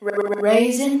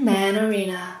Raisin Man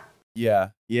Arena. Yeah.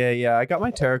 I got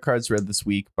my tarot cards read this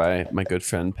week by my good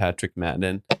friend Patrick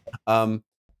Madden. And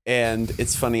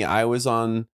it's funny, I was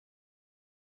on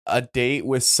a date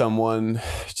with someone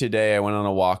today. I went on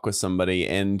a walk with somebody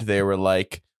and they were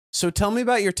like, so tell me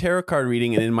about your tarot card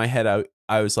reading. And in my head,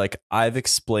 I was like, I've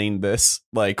explained this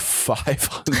like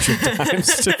 500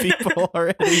 times to people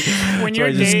already. When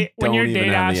your date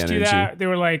asked you that, they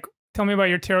were like, tell me about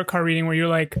your tarot card reading, where you're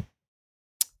like,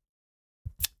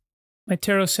 my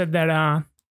tarot said that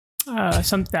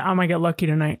something that I might get lucky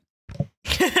tonight.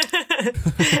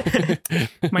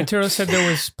 My tarot said there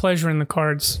was pleasure in the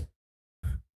cards.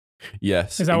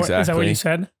 Yes, is that what you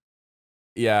said?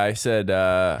 Yeah, I said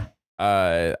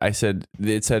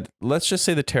it said, let's just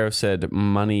say the tarot said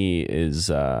money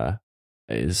is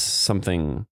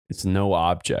something, it's no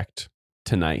object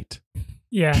tonight.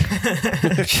 Yeah.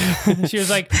 she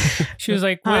was like,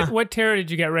 what tarot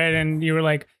did you get read? And you were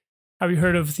like, have you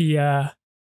heard of the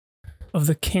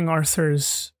King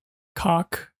Arthur's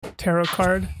cock tarot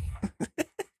card?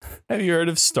 Have you heard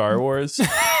of Star Wars?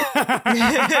 Have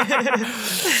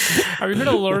you heard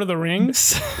of Lord of the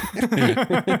Rings?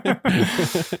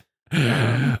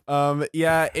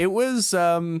 Yeah, it was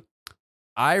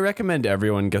I recommend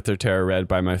everyone get their tarot read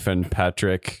by my friend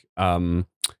Patrick.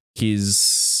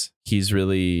 He's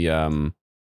really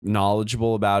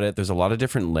knowledgeable about it. There's a lot of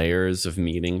different layers of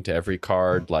meaning to every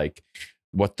card, like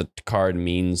what the card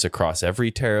means across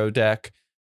every tarot deck.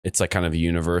 It's like kind of a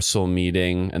universal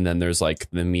meaning, and then there's like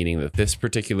the meaning that this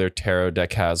particular tarot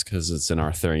deck has because it's an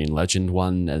Arthurian legend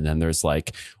one, and then there's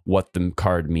like what the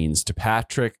card means to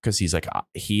Patrick because he's like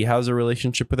he has a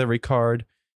relationship with every card,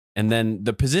 and then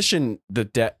the position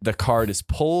the card is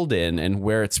pulled in and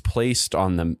where it's placed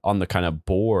on the kind of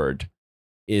board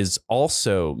is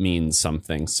also means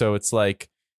something. So it's like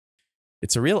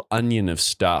it's a real onion of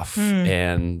stuff,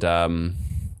 and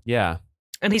yeah.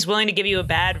 And he's willing to give you a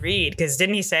bad read because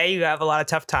didn't he say you have a lot of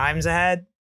tough times ahead?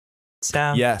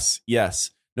 So yes.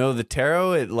 No, the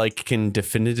tarot, it like can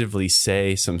definitively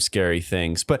say some scary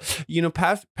things, but you know,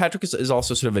 Patrick is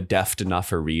also sort of a deft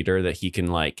enough a reader that he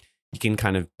can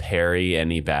kind of parry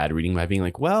any bad reading by being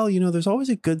like, well, you know, there's always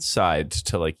a good side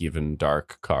to like even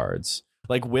dark cards.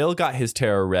 Like Will got his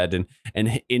tarot read and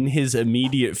in his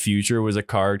immediate future was a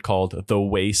card called The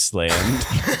Wasteland. and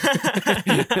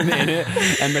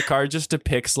the card just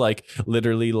depicts like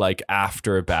literally like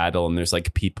after a battle and there's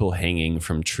like people hanging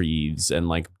from trees and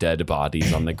like dead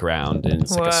bodies on the ground and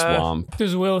it's like a swamp.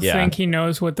 Does Will think he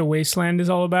knows what The Wasteland is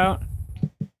all about?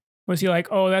 Was he like,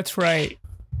 oh, that's right,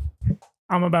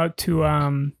 I'm about to I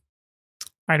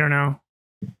don't know.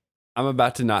 I'm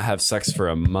about to not have sex for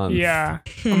a month. Yeah.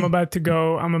 I'm about to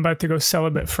go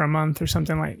celibate for a month or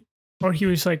something like. Or he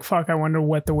was like, fuck, I wonder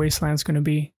what the wasteland's going to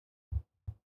be.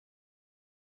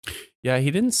 Yeah, he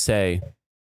didn't say.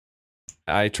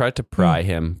 I tried to pry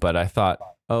him, but I thought,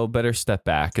 oh, better step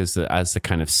back as the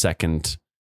kind of second,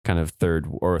 kind of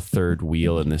third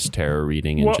wheel in this tarot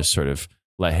reading and just sort of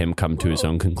let him come to his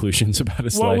own conclusions about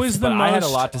his life. I had a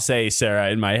lot to say,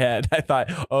 Sarah, in my head. I thought,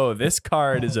 oh, this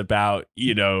card is about,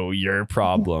 you know, your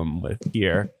problem with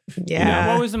here. Yeah. You know?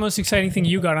 What was the most exciting thing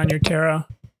you got on your tarot?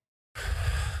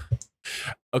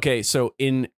 Okay, so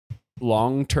in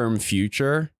long-term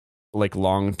future,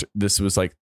 this was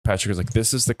like, Patrick was like,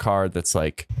 this is the card that's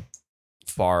like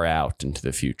far out into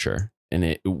the future. And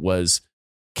it was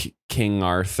King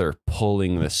Arthur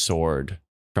pulling the sword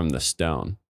from the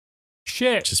stone.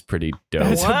 Shit. Which is pretty dope.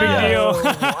 That's a big deal.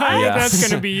 That's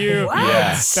going to be you. What?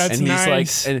 Yeah. That's and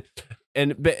nice. He's like,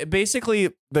 and basically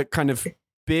the kind of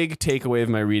big takeaway of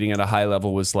my reading at a high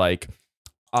level was like,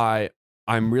 I'm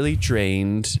really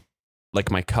drained.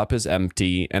 Like my cup is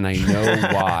empty and I know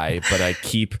why, but I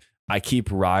keep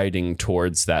riding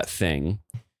towards that thing.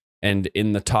 And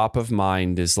in the top of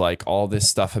mind is like all this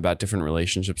stuff about different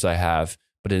relationships I have,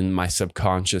 but in my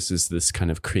subconscious is this kind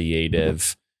of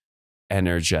creative,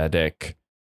 energetic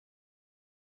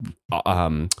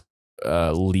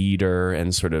leader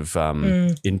and sort of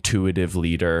intuitive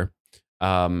leader.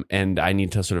 And I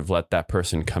need to sort of let that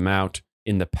person come out.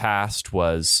 In the past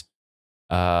was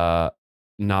not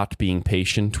being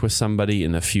patient with somebody.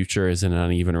 In the future is an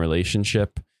uneven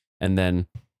relationship. And then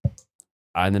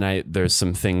there's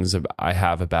some things I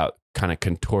have about kind of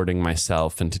contorting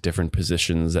myself into different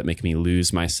positions that make me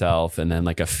lose myself. And then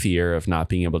like a fear of not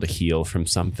being able to heal from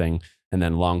something. And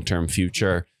then long-term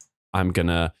future, I'm going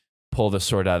to pull the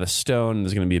sword out of the stone.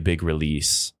 There's going to be a big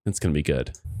release. It's going to be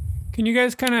good. Can you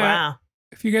guys kind of, Wow.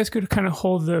 if you guys could kind of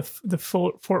hold the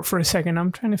fort for a second,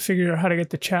 I'm trying to figure out how to get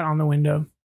the chat on the window.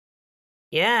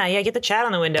 Yeah, get the chat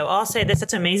on the window. I'll say this,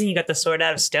 it's amazing you got the Sword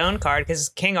Out of Stone card, because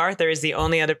King Arthur is the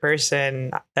only other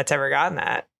person that's ever gotten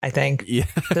that, I think. Yeah.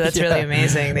 So that's really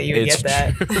amazing that you would get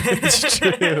that. It's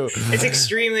true. It's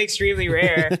extremely, extremely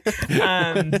rare.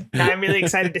 Now I'm really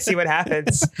excited to see what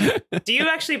happens. Do you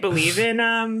actually believe in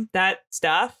that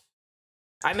stuff?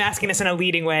 I'm asking this in a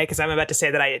leading way because I'm about to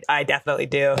say that I definitely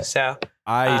do. So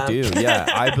I do. Yeah.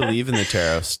 I believe in the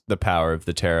tarot, the power of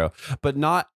the tarot, but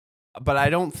I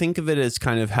don't think of it as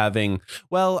kind of having,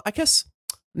 well, I guess,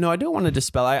 no, I don't want to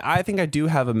dispel. I think I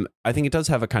think it does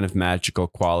have a kind of magical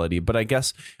quality, but I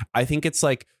think it's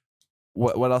like,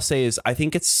 what I'll say is I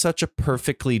think it's such a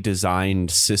perfectly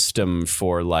designed system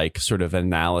for like sort of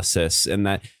analysis, and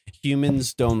that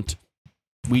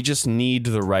we just need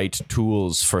the right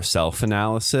tools for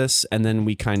self-analysis, and then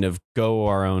we kind of go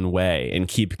our own way and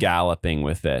keep galloping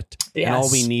with it. Yes. And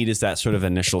all we need is that sort of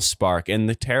initial spark. And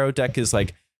the tarot deck is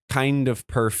like kind of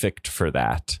perfect for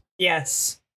that.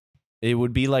 Yes. It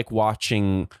would be like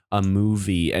watching a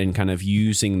movie and kind of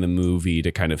using the movie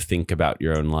to kind of think about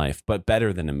your own life, but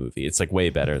better than a movie. It's like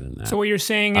way better than that. So what you're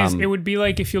saying is it would be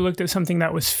like if you looked at something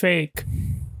that was fake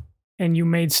and you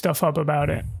made stuff up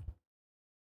about it.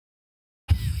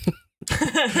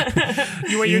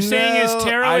 What you're saying is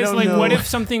tarot is like, what if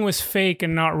something was fake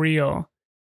and not real?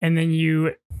 And then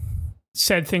you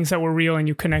said things that were real and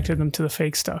you connected them to the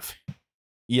fake stuff.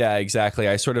 Yeah, exactly.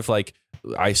 I sort of like,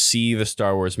 I see the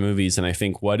Star Wars movies and I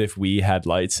think, what if we had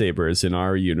lightsabers in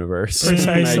our universe?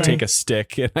 Precisely. And I take a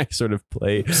stick and I sort of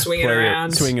swing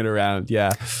it around.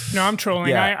 Yeah. No, I'm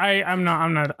trolling. Yeah. I'm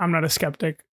not a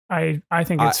skeptic. I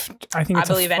think it's I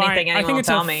believe anything anyone will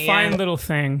tell me. I think it's a fine little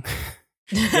thing.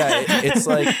 Yeah, it's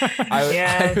like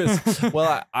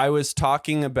I was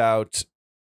talking about.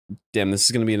 Damn, this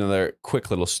is going to be another quick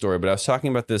little story, but I was talking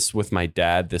about this with my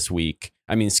dad this week.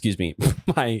 I mean, excuse me,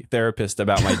 my therapist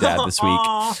about my dad this week.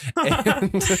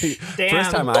 And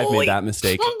first time I've made that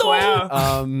mistake.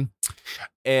 Wow.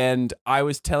 And I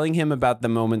was telling him about the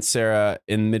moment, Sarah,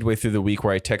 in midway through the week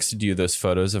where I texted you those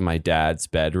photos of my dad's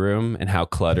bedroom and how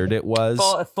cluttered it was.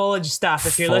 Full of stuff.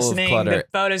 If you're Full of listening, clutter. the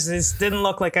photos didn't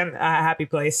look like a happy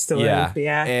place to live.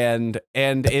 Yeah.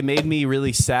 And it made me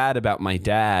really sad about my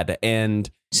dad. And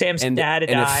Sam's dad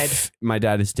died. My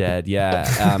dad is dead.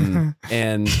 Yeah.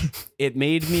 And it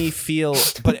made me feel,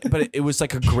 but it was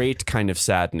like a great kind of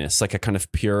sadness, like a kind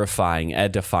of purifying,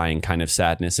 edifying kind of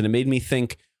sadness. And it made me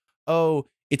think, oh,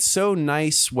 it's so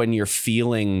nice when your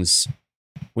feelings,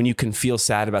 when you can feel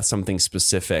sad about something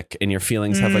specific and your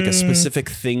feelings have like a specific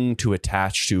thing to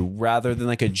attach to, rather than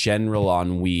like a general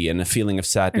ennui and a feeling of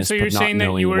sadness. And so you're but not saying that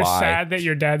knowing you were why. sad that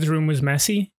your dad's room was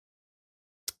messy?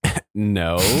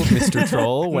 No, Mr.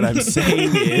 Troll. What I'm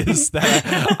saying is that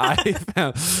I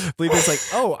found Felipe's like,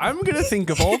 oh, I'm gonna think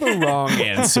of all the wrong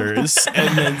answers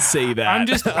and then say that.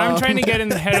 I'm trying to get in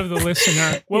the head of the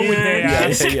listener. What would they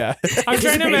ask? Yeah. I'm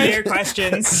trying to imagine your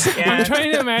questions. Yeah. I'm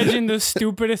trying to imagine the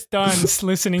stupidest dunce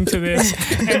listening to this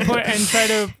and try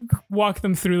to walk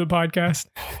them through the podcast.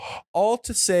 All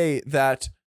to say that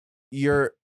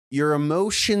your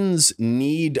emotions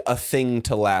need a thing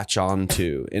to latch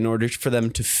onto in order for them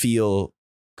to feel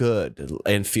good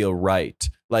and feel right.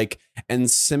 Like, and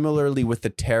similarly with the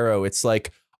tarot, it's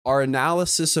like our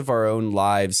analysis of our own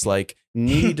lives, like,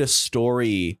 need a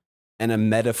story and a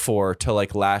metaphor to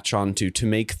like latch onto to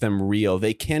make them real.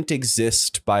 They can't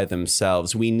exist by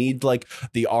themselves. We need like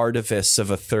the artifice of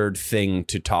a third thing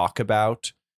to talk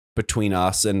about between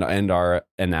us and our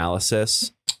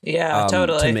analysis. Yeah,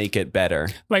 totally. To make it better.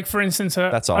 Like, for instance,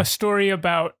 a story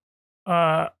about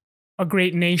a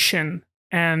great nation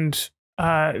and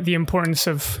the importance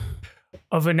of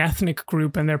an ethnic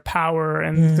group and their power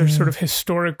and their sort of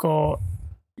historical,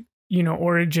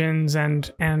 origins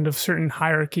and of certain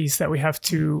hierarchies that we have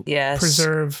to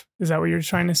preserve. Is that what you're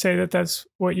trying to say? That's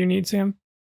what you need, Sam?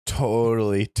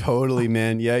 Totally,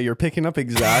 man. Yeah, you're picking up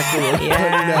exactly what I'm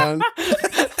putting down.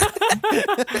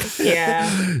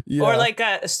 Yeah. Or like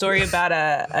a story about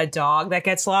a dog that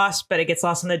gets lost, but it gets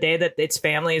lost on the day that its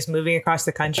family is moving across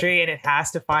the country, and it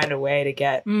has to find a way to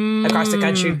get across the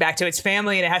country back to its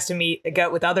family, and it has to go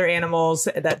with other animals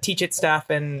that teach it stuff,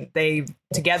 and they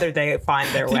find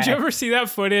their way. Did you ever see that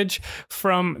footage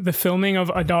from the filming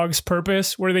of A Dog's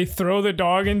Purpose where they throw the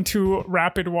dog into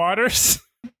rapid waters?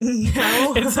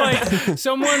 No. It's like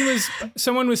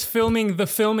someone was filming the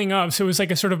filming of, so it was like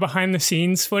a sort of behind the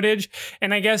scenes footage,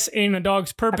 and I guess in A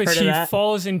Dog's Purpose he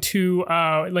falls into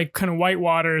like kind of white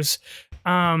waters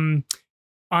on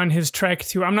his trek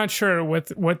to, I'm not sure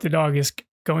what the dog is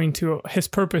going to, his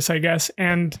purpose, I guess,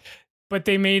 and but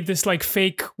they made this like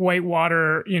fake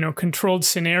whitewater, controlled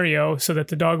scenario so that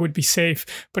the dog would be safe.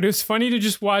 But it was funny to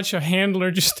just watch a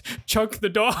handler just chuck the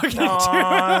dog into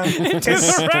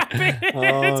the rapids.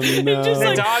 Oh, no.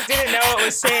 The dog didn't know it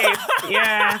was safe.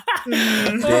 Yeah.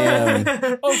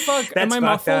 Damn. Oh, fuck. That's Am I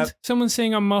fucked muffled? up. Someone's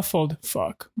saying I'm muffled.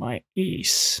 Fuck my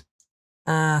ace.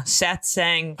 Seth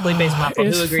saying Felipe's muffled.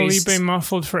 Who Is agrees? Felipe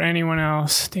muffled for anyone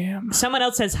else? Damn. Someone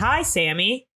else says, hi,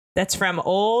 Sammy. That's from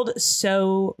Old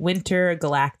So Winter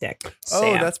Galactic. Oh,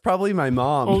 Sam. that's probably my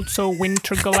mom. Also,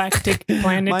 Winter Galactic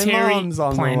Planetary. My mom's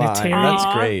on the line. That's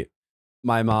Aw. great.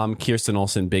 My mom, Kirsten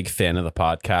Olsen, big fan of the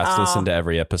podcast. Aw. Listen to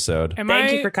every episode.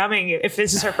 Thank you for coming. If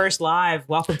this is her first live,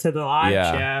 welcome to the live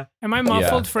show. Am I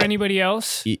muffled for anybody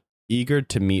else? Eager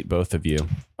to meet both of you.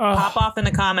 Pop off in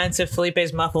the comments if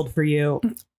Felipe's muffled for you.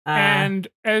 And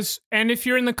if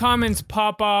you're in the comments,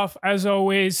 pop off. As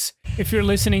always, if you're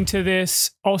listening to this,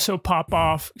 also pop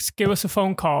off. Give us a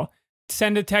phone call.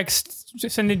 Send a text,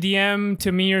 send a DM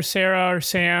to me or Sarah or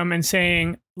Sam and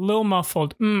saying, "Lil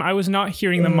muffled. I was not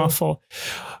hearing the muffle."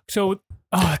 So,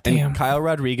 damn. And Kyle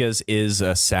Rodriguez is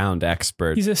a sound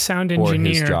expert. He's a sound for his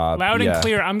engineer. job. Loud Yeah. and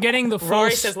clear. I'm getting the full.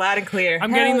 Rory says loud and clear.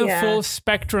 I'm getting the full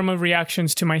spectrum of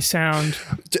reactions to my sound.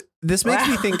 This makes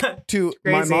me think too.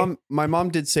 Crazy. My mom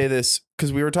did say this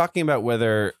because we were talking about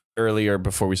whether earlier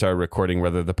before we started recording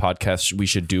whether the podcast we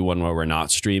should do one where we're not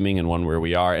streaming and one where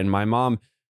we are. And my mom,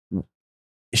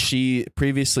 she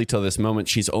previously till this moment,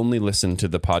 she's only listened to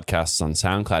the podcasts on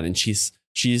SoundCloud, and she's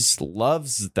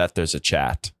loves that there's a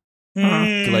chat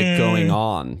like going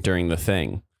on during the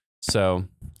thing. So,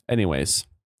 anyways.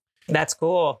 That's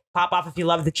cool. Pop off if you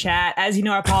love the chat. As you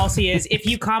know, our policy is if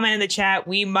you comment in the chat,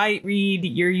 we might read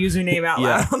your username out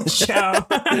loud on the show.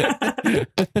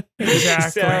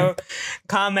 Exactly. So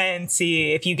comment and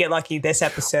see if you get lucky this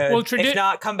episode. Well, if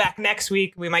not, come back next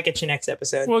week. We might get you next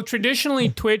episode. Well, traditionally,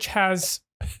 Twitch has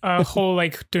a whole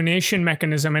like donation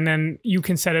mechanism, and then you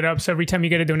can set it up so every time you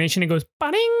get a donation, it goes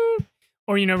ba-ding,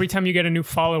 or every time you get a new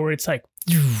follower, it's like,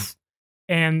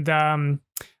 and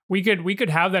we could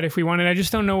have that if we wanted. I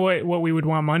just don't know what we would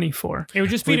want money for. It would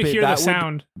just be to hear the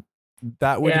sound.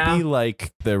 That would be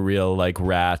like the real like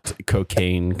rat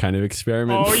cocaine kind of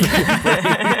experiment. Oh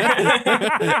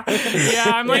yeah, yeah.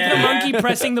 I'm like the monkey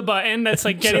pressing the button that's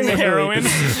like getting the heroin.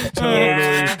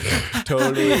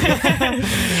 Totally.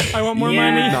 I want more You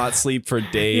money. would not sleep for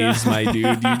days, my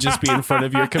dude. You'd just be in front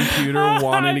of your computer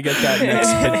wanting to get that next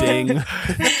pa-ding.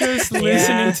 Just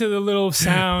listening to the little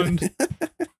sound.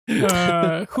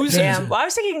 Who's Damn. Well, I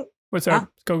was thinking. What's up?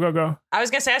 Go. I was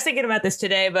thinking about this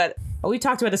today, but we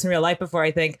talked about this in real life before,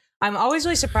 I think. I'm always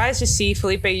really surprised to see,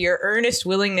 Felipe, your earnest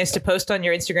willingness to post on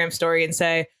your Instagram story and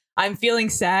say, I'm feeling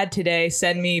sad today.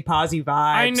 Send me posy vibes.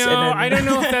 I know. I don't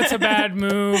know if that's a bad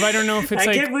move. I don't know if it's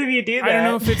I can't believe you do that. I don't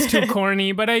know if it's too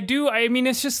corny, but I do. I mean,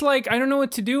 it's just like I don't know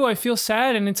what to do. I feel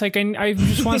sad, and it's like I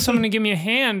just want someone to give me a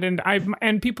hand,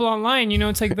 and people online,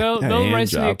 it's like they'll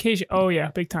rise to the occasion. Oh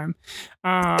yeah, big time.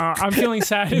 I'm feeling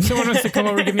sad. If someone wants to come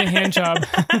over and give me a hand job.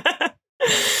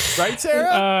 Right,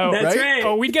 Sarah? That's right.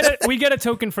 Oh, we get a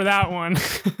token for that one.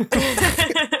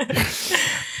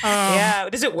 Yeah.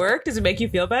 Does it work? Does it make you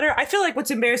feel better? I feel like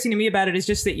what's embarrassing to me about it is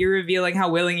just that you're revealing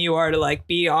how willing you are to like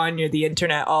be on the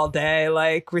internet all day,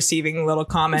 like receiving little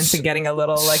comments and getting a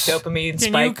little like dopamine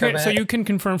spike from it. So you can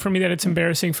confirm for me that it's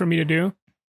embarrassing for me to do?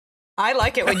 I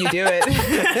like it when you do it.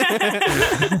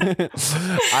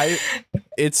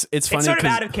 It's funny. It's sort of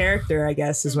out of character, I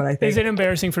guess, is what I think. Is it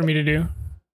embarrassing for me to do?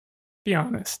 Be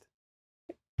honest.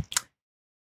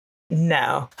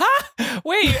 No. Huh?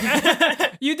 Wait,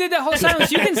 you did that whole silence.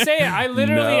 You can say it. I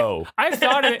literally, No. I've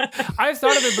thought of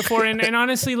it before. And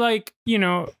honestly, like,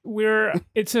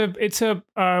 it's a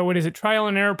what is it? Trial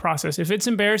and error process. If it's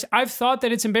embarrassing, I've thought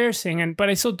that it's embarrassing but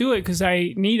I still do it because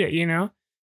I need it, You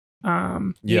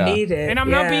need it. And I'm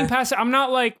not being passive. I'm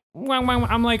not like,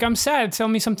 I'm like, I'm sad. Tell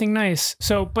me something nice.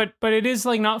 So, but it is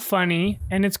like not funny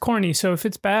and it's corny. So if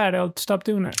it's bad, I'll stop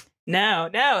doing it. No.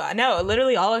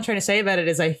 Literally, all I'm trying to say about it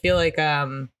is I feel like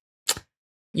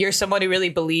you're someone who really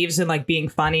believes in like being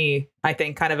funny. I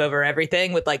think kind of over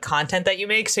everything with like content that you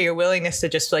make. So your willingness to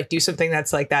just like do something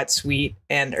that's like that sweet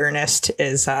and earnest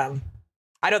is. I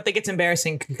don't think it's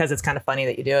embarrassing because it's kind of funny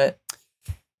that you do it.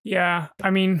 Yeah, I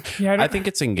mean, yeah. I think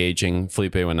it's engaging,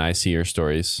 Felipe, when I see your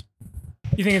stories.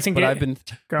 You think it's engaging?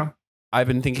 But I've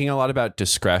been thinking a lot about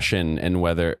discretion and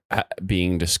whether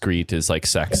being discreet is like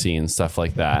sexy and stuff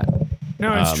like that.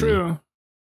 No, it's true.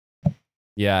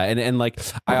 Yeah, and like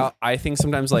I think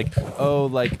sometimes like, oh,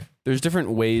 like there's different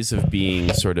ways of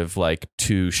being sort of like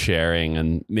too sharing,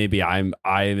 and maybe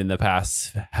I in the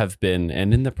past have been,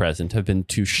 and in the present have been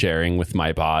too sharing with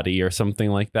my body or something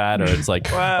like that, or it's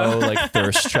like Wow. oh, like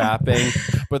thirst trapping.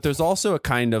 But there's also a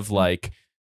kind of like,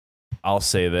 I'll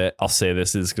say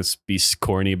this is gonna be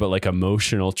corny, but like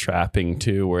emotional trapping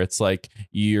too, where it's like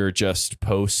you're just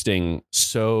posting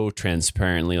so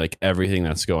transparently like everything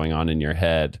that's going on in your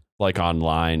head, like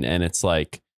online, and it's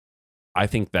like I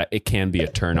think that it can be a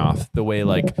turnoff. The way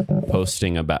like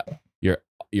posting about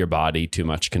your body too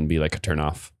much can be like a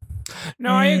turnoff.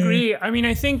 No, I agree. I mean,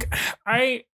 I think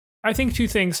two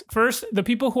things. First, the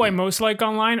people who I most like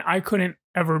online, I couldn't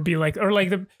ever be like, or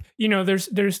like there's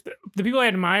the people I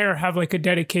admire have like a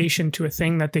dedication to a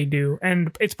thing that they do,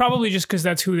 and it's probably just because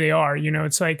that's who they are.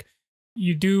 It's like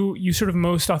you sort of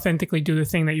most authentically do the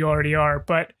thing that you already are.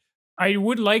 But I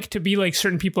would like to be like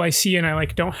certain people I see, and I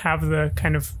like don't have the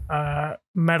kind of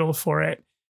medal for it.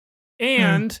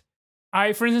 And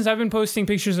for instance, I've been posting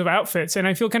pictures of outfits, and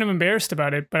I feel kind of embarrassed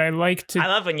about it, but I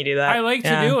love when you do that. I like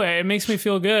to do it. It makes me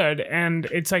feel good, and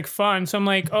it's like fun. So I'm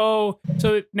like, oh,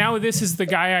 so now this is the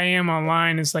guy I am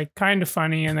online. Is like kind of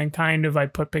funny, and then kind of I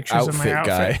put pictures of my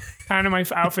outfit, kind of my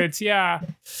outfits, yeah.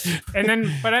 And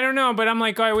then, but I don't know. But I'm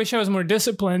like, oh, I wish I was more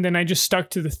disciplined, and I just stuck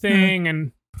to the thing,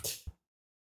 and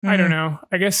I don't know.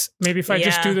 I guess maybe if I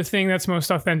just do the thing that's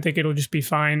most authentic, it'll just be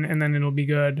fine, and then it'll be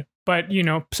good. But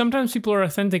sometimes people are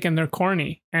authentic and they're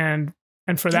corny, and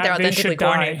for that they're they should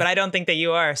corny. die. But I don't think that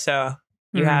you are, so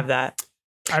you have that.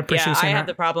 I appreciate I that. have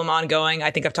the problem ongoing.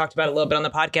 I think I've talked about it a little bit on the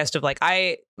podcast of like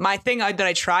my thing that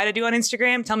I try to do on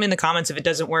Instagram. Tell me in the comments if it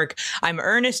doesn't work. I'm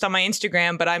earnest on my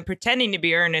Instagram, but I'm pretending to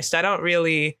be earnest. I don't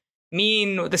really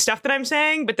mean the stuff that I'm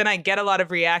saying, but then I get a lot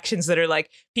of reactions that are like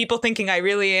people thinking I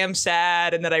really am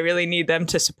sad and that I really need them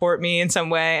to support me in some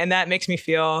way, and that makes me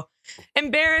feel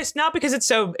embarrassed. Not because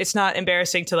it's not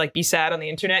embarrassing to like be sad on the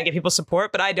internet and get people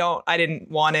support, but I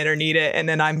didn't want it or need it, and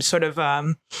then I'm sort of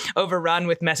overrun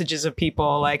with messages of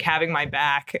people like having my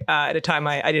back at a time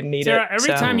I didn't need Sarah, it.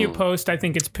 Every time you post, I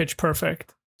think it's pitch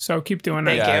perfect. So keep doing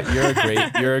that. Thank you.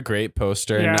 You're a great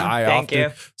poster. Yeah. And I Thank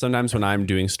you. Sometimes when I'm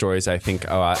doing stories, I think,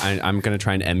 I'm going to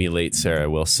try and emulate Sarah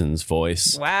Wilson's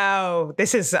voice. Wow.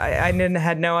 This is, I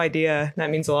had no idea. That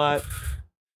means a lot.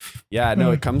 Yeah, no,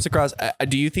 it comes across.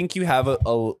 Do you think you have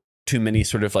too many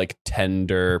sort of like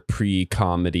tender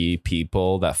pre-comedy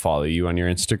people that follow you on your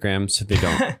Instagram, so they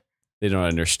don't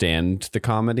understand the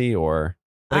comedy, or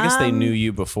but I guess they knew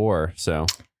you before, so.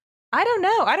 I don't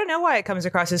know. I don't know why it comes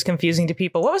across as confusing to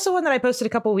people. What was the one that I posted a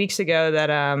couple weeks ago that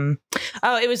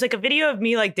it was like a video of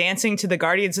me like dancing to the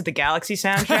Guardians of the Galaxy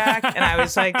soundtrack, and I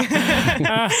was like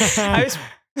I was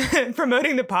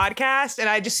promoting the podcast, and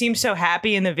I just seemed so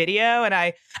happy in the video, and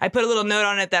I put a little note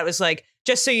on it that was like,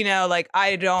 just so you know, like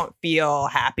I don't feel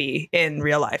happy in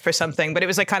real life or something, but it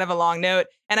was like kind of a long note,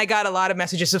 and I got a lot of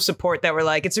messages of support that were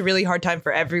like, it's a really hard time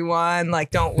for everyone,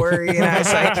 like don't worry. And I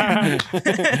was like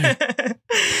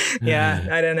yeah,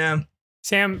 I don't know.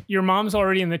 Sam, your mom's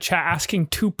already in the chat asking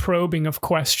too probing of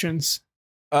questions.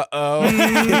 Uh-oh.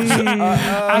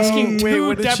 Asking too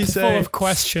what did she depthful say? of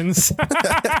questions.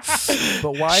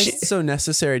 But why is it so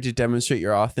necessary to demonstrate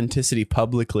your authenticity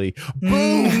publicly?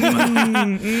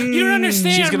 Boom! You don't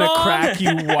understand, She's gonna Mom. crack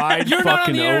you wide You're not on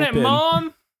fucking the internet, open.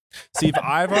 Mom. See, if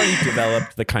I've already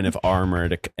developed the kind of armor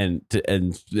and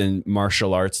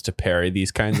martial arts to parry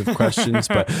these kinds of questions,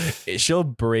 but she'll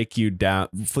break you down.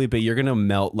 Felipe, you're going to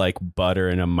melt like butter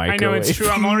in a microwave. I know, it's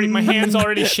true. My hand's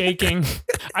already shaking.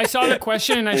 I saw the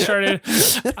question and I started,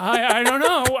 I don't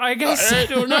know. I guess. I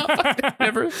don't know. I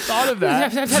never thought of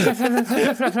that.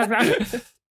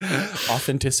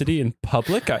 Authenticity in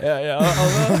public?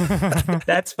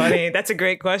 That's funny. That's a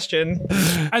great question.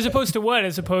 As opposed to what?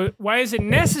 Why is it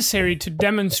necessary to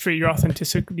demonstrate your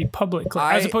authenticity publicly?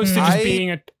 As opposed to just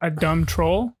being a dumb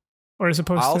troll? Or as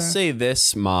opposed I'll to... say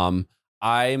this, Mom.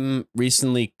 I'm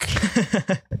recently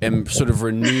am sort of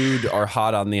renewed or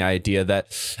hot on the idea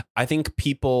that I think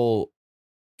people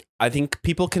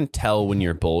can tell when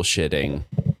you're bullshitting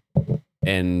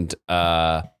and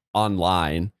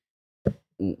online,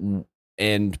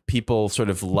 and people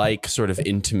sort of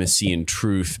intimacy and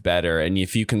truth better. And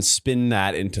if you can spin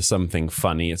that into something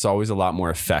funny, it's always a lot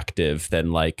more effective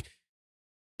than like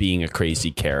being a crazy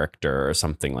character or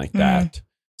something like that.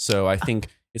 So I think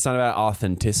it's not about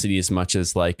authenticity as much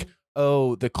as like,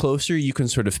 oh, the closer you can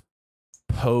sort of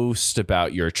post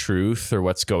about your truth or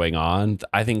what's going on,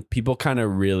 I think people kind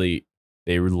of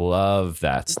they love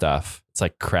that stuff. It's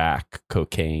like crack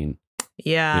cocaine.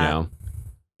 Yeah. You know?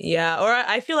 Yeah. Or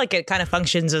I feel like it kind of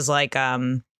functions as like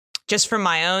just from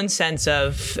my own sense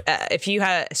of if you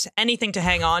have anything to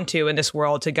hang on to in this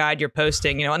world to guide your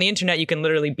posting, on the internet, you can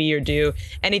literally be or do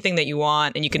anything that you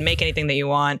want, and you can make anything that you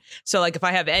want. So like if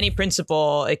I have any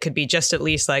principle, it could be just at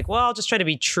least like, well, I'll just try to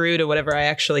be true to whatever I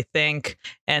actually think.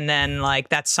 And then like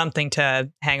that's something to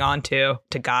hang on to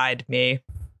guide me.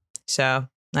 So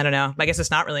I don't know. I guess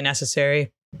it's not really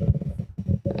necessary.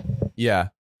 Yeah.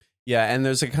 Yeah. And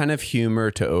there's a kind of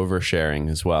humor to oversharing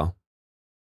as well.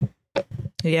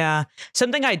 Yeah.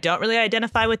 Something I don't really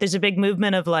identify with. There's a big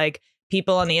movement of like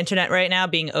people on the internet right now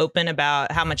being open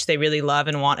about how much they really love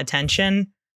and want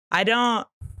attention. I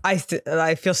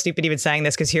feel stupid even saying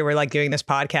this because here we're like doing this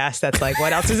podcast that's like,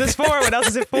 what else is this for? What else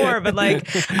is it for? But like,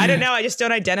 I don't know. I just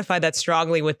don't identify that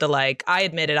strongly with the like, I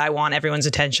admit it. I want everyone's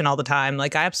attention all the time.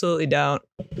 Like, I absolutely don't.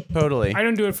 Totally. I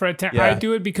don't do it for attention. Yeah. I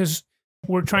do it because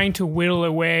we're trying to whittle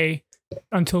away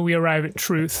until we arrive at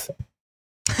truth.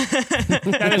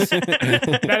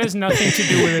 That has nothing to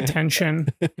do with attention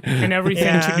and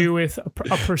everything to do with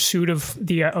a pursuit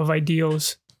of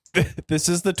ideals. This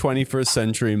is the 21st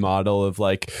century model of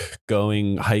like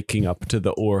going hiking up to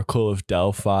the Oracle of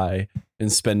Delphi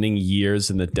and spending years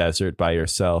in the desert by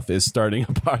yourself is starting a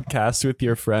podcast with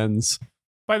your friends.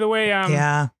 By the way,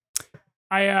 yeah,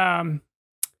 I've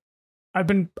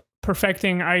been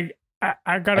perfecting. I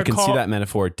got a I can call. see that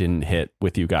metaphor didn't hit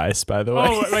with you guys, by the way.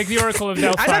 Oh, like the Oracle of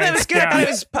Delphi. I thought that was good. Yeah. I thought it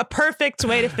was a perfect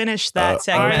way to finish that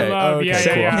segment. Okay, I love,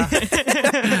 okay, yeah.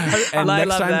 And I next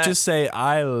love time, that. just say,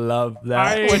 I love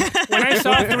that. When I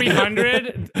saw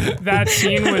 300, that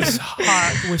scene was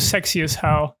hot, was sexy as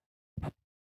hell.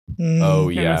 Oh,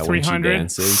 In yeah, the when she 300.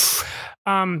 dances.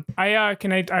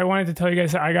 I wanted to tell you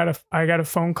guys that I got a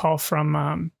phone call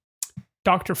from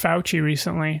Dr. Fauci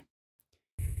recently.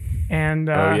 And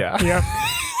Oh, yeah.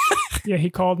 Yeah, he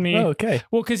called me. Oh, okay.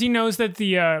 Well, because he knows that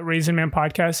the Raisin Man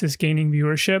podcast is gaining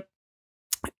viewership.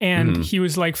 And he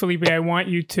was like, Felipe, I want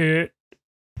you to,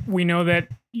 we know that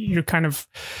you're kind of,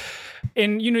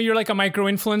 and you're like a micro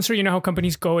influencer. You know how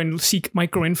companies go and seek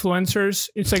micro influencers?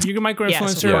 It's like, you're a micro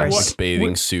influencer. Yeah, course. like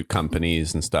bathing suit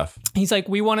companies and stuff. He's like,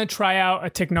 we want to try out a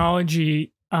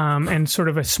technology and sort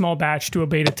of a small batch, do a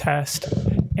beta test.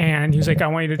 And he was like, I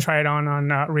want you to try it on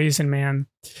Raisin Man.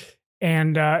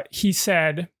 And he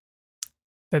said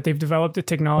that they've developed a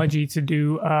technology to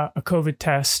do a COVID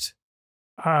test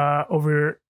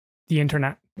over the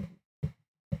internet.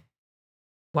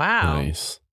 Wow.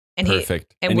 Nice. And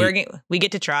Perfect. we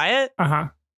get to try it.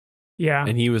 Yeah.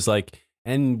 And he was like,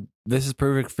 and this is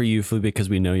perfect for you, Felipe, because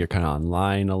we know you're kind of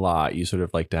online a lot. You sort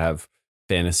of like to have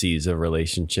fantasies of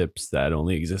relationships that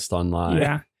only exist online.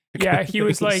 Yeah. Yeah. He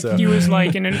was like, So-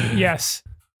 yes.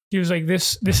 He was like,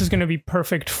 this is going to be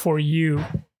perfect for you.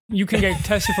 You can get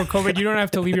tested for COVID. You don't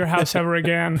have to leave your house ever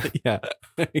again. Yeah,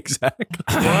 exactly.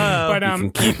 Whoa. But You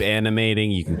can keep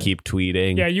animating. You can keep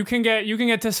tweeting. yeah, you can get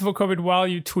tested for COVID while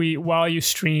you tweet, while you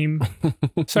stream.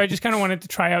 So I just kind of wanted to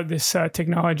try out this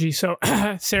technology. So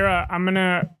Sarah, I'm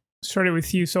gonna start it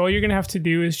with you. So all you're gonna have to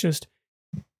do is just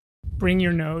bring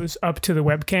your nose up to the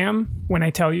webcam when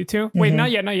I tell you to. Wait,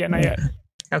 not yet.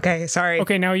 Okay, sorry.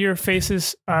 Okay, now your face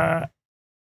is.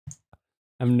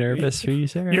 I'm nervous for you,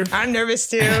 Sarah. I'm nervous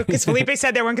too because Felipe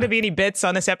said there weren't going to be any bits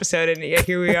on this episode, and yeah,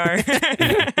 here we are.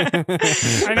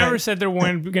 I never said there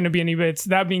weren't going to be any bits.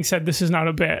 That being said, this is not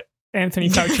a bit. Anthony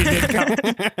Fauci did come.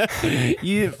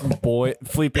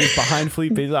 Felipe's behind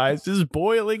Felipe's eyes is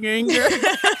boiling anger.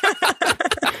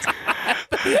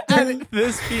 And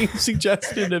this being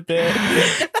suggested a bit.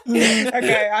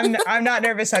 Okay, I'm not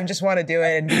nervous. I just want to do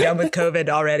it and be done with COVID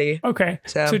already. Okay,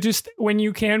 so just when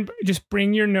you can, just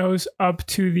bring your nose up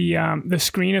to the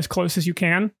screen as close as you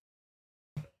can.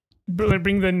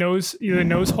 Bring the nose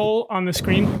hole on the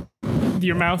screen.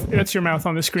 Your mouth. That's your mouth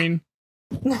on the screen.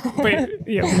 Wait,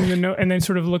 yeah, and then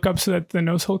sort of look up so that the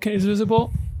nose hole is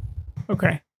visible.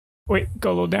 Okay. Wait,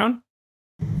 go a little down.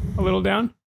 A little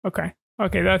down. Okay.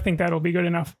 Okay, I think that'll be good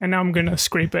enough. And now I'm gonna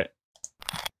scrape it.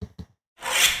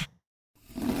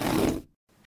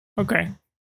 Okay.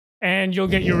 And you'll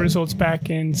get your results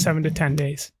back in 7 to 10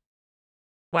 days.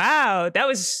 Wow, that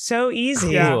was so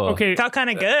easy. Yeah. Cool. Okay. Felt kind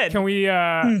of good. Can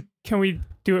we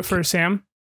do it for Sam?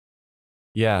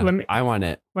 Yeah, I want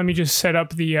it. Let me just set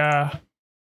up the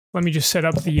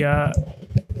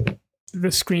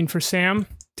the screen for Sam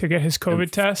to get his COVID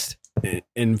test.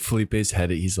 In Felipe's head,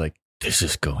 he's like, this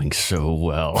is going so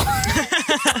well.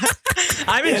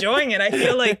 I'm enjoying it. I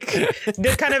feel like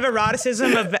the kind of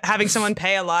eroticism of having someone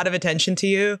pay a lot of attention to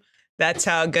you. That's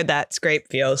how good that scrape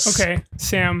feels. Okay,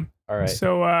 Sam. All right.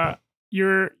 So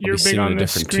you're I'll be big singing on a the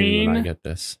different tune when I screen, get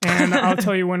this. and I'll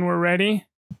tell you when we're ready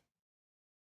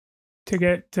to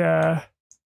get.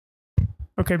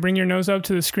 Okay, bring your nose up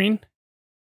to the screen.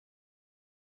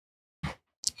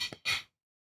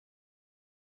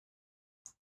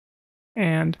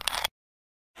 And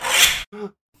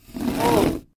Oh.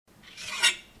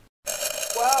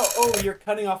 Wow. Oh, you're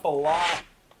cutting off a lot.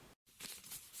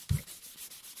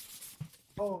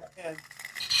 Oh, man.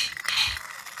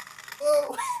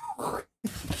 Oh.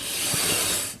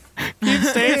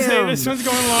 stay. This one's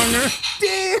going longer.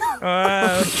 Damn.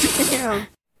 Damn.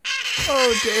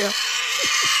 Oh, damn.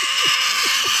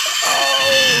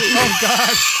 Oh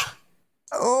God.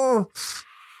 Oh.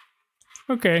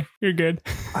 Okay, you're good.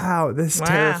 Wow, this is Wow.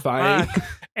 terrifying.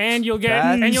 And you'll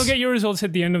get your results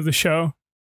at the end of the show.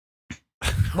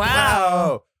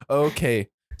 Wow. Okay.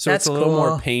 So That's it's a little cool.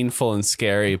 more painful and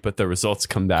scary, but the results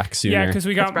come back sooner. Yeah, because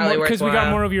we got probably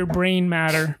worthwhile. more of your brain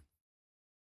matter.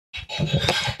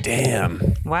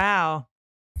 Damn. Wow.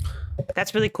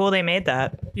 That's really cool they made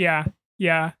that. Yeah.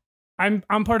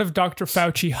 I'm part of Dr.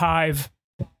 Fauci Hive.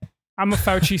 I'm a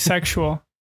Fauci sexual.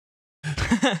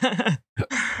 I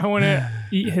want to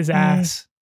eat his ass.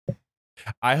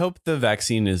 I hope the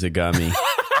vaccine is a gummy.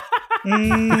 We should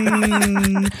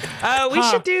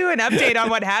do an update on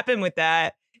what happened with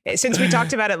that. Since we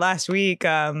talked about it last week,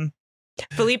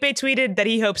 Felipe tweeted that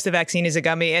he hopes the vaccine is a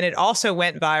gummy, and it also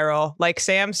went viral, like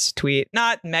Sam's tweet.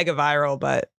 Not mega viral,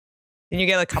 but then you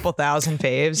get a couple thousand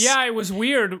faves. Yeah, it was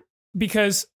weird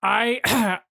because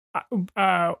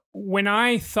when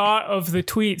I thought of the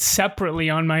tweet separately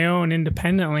on my own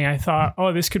independently, I thought,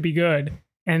 oh, this could be good.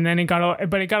 And then it got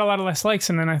a lot of less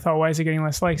likes. And then I thought, why is it getting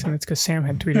less likes? And it's because Sam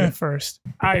had tweeted it first.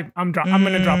 I'm going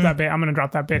to drop that bit. I'm going to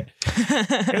drop that bit.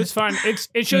 It was fun.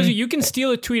 It shows you can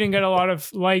steal a tweet and get a lot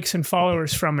of likes and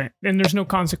followers from it. And there's no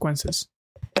consequences.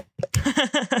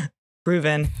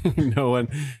 Proven. No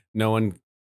one.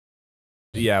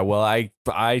 Yeah, well, I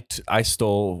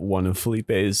stole one of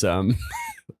Felipe's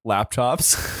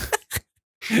laptops.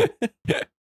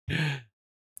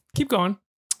 Keep going.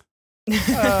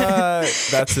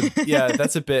 That's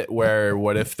a bit where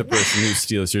what if the person who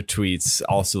steals your tweets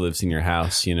also lives in your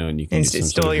house, and you can And do some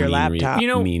stole sort of your mean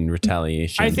laptop. mean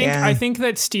retaliation. I think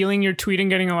that stealing your tweet and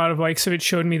getting a lot of likes of it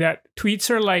showed me that tweets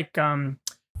are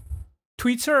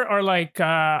like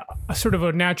a sort of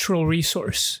a natural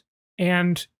resource.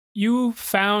 And you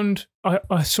found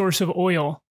a source of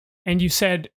oil and you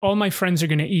said, all my friends are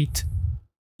going to eat.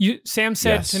 Sam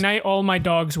said, Yes. tonight all my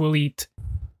dogs will eat.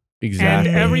 Exactly.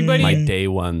 And everybody, My day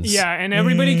ones. yeah, and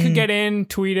everybody could get in,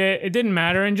 tweet it. It didn't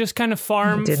matter, and just kind of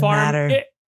farm. It didn't matter.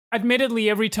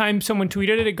 Admittedly, every time someone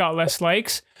tweeted it, it got less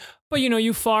likes. But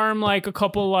you farm like a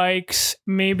couple likes,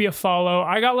 maybe a follow.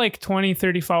 I got like 20,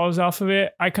 30 follows off of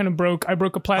it. I broke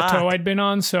a plateau I'd been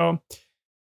on, so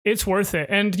it's worth it.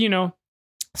 And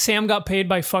Sam got paid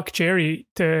by Fuck Jerry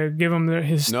to give him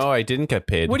his. No, I didn't get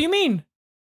paid. What do you mean?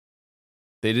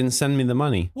 They didn't send me the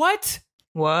money. What?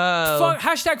 Whoa.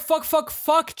 Hashtag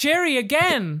fuck Jerry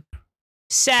again.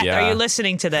 Seth, Yeah. are you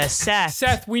listening to this?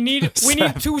 Seth. We need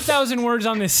 2,000 words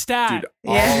on this stat. Dude,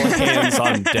 all hands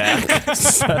on deck.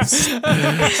 Seth's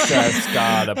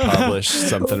gotta publish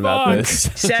something about this.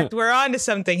 Seth, we're on to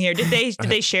something here. Did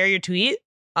they share your tweet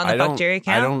on the Fuck Jerry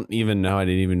account? I don't even know. I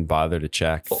didn't even bother to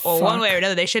check. Well, one way or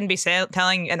another, they shouldn't be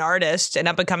telling an artist, an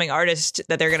up-and-coming artist,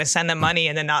 that they're going to send them money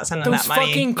and then not send them Those that money.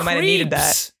 fucking You might have needed that.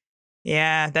 creeps.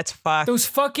 Yeah, that's fucked. Those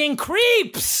fucking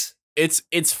creeps.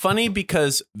 It's funny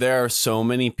because there are so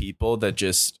many people that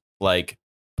just like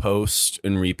post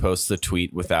and repost the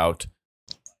tweet without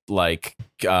like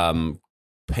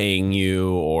paying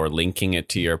you or linking it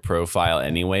to your profile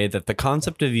anyway, that the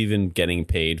concept of even getting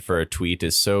paid for a tweet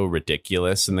is so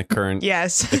ridiculous in the current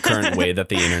Yes. way that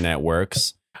the internet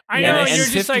works. I know, and you're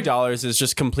just like, $50 is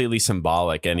just completely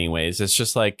symbolic anyways. It's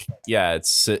just like, yeah,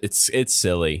 it's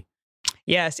silly.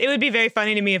 Yes, it would be very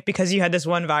funny to me if because you had this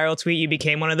one viral tweet, you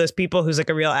became one of those people who's like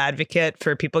a real advocate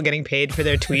for people getting paid for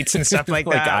their tweets and stuff like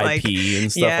Like that. IP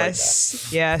and stuff yes,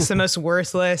 yes, the most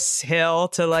worthless hill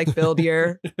to like build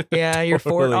your fort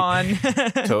Totally. on.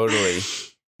 Totally.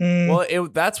 Well,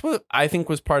 that's what I think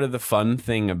was part of the fun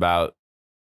thing about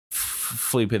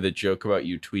Felipe, the joke about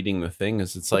you tweeting the thing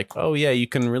is it's like, oh yeah, you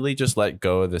can really just let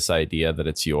go of this idea that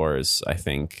it's yours, I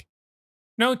think.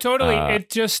 no, totally. It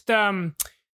just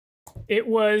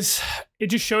it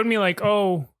just showed me like,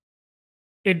 oh,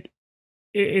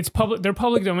 it's public. They're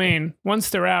public domain. Once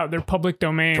they're out, they're public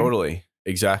domain. Totally.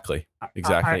 Exactly.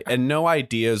 And no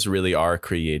ideas really are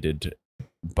created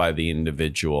by the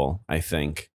individual, I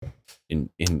think,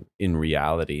 in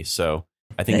reality. So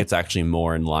I think it's actually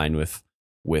more in line with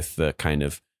the kind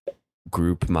of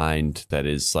group mind that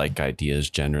is like ideas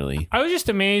generally. I was just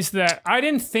amazed that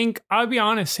I'll be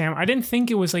honest, Sam, I didn't think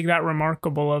it was like that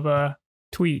remarkable of a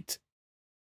tweet.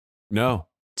 No.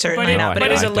 Certainly not. But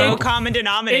it was a low common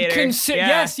denominator.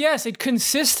 Yes, it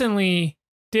consistently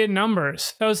did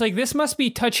numbers. So I was like, this must be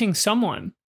touching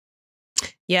someone.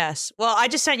 Yes. Well, I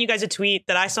just sent you guys a tweet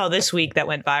that I saw this week that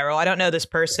went viral. I don't know this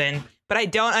person, but I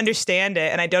don't understand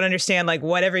it, and I don't understand like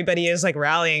what everybody is like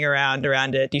rallying around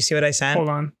it. Do you see what I sent? Hold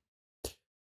on.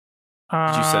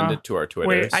 Did you send it to our Twitters?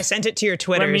 Wait, I sent it to your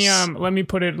Twitters. Let me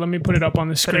put it up on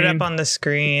the screen. Put it up on the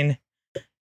screen.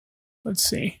 Let's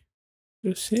see.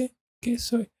 Let's see. Okay,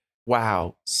 so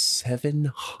wow,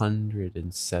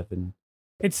 707.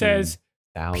 It says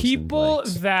people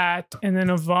likes. That, and then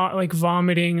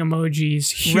vomiting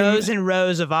emojis. Rows and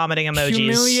rows of vomiting emojis.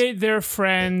 Humiliate their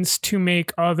friends to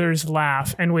make others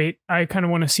laugh. And wait, I kind of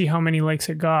want to see how many likes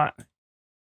it got.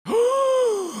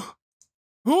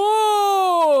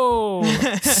 Whoa!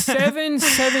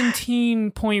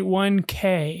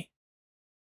 717.1K.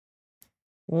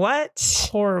 What?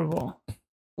 Horrible.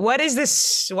 What is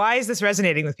this? Why is this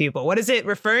resonating with people? What is it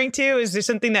referring to? Is there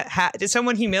something that did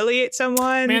someone humiliate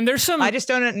someone? Man, there's some. I just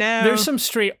don't know. There's some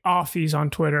straight offies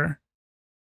on Twitter.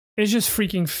 It's just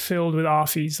freaking filled with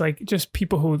offies, like just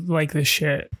people who like this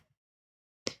shit.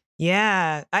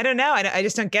 Yeah, I don't know. I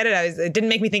just don't get it. It didn't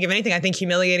make me think of anything. I think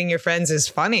humiliating your friends is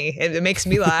funny. It makes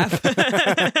me laugh.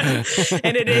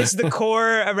 And it is the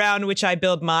core around which I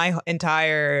build my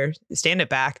entire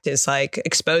stand-up act, is like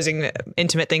exposing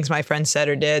intimate things my friends said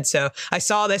or did. So I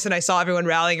saw this and I saw everyone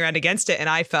rallying around against it, and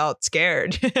I felt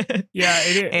scared. Yeah,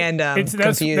 it is. And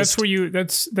confused. That's where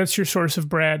that's your source of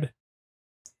bread.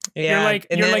 Yeah,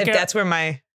 that's where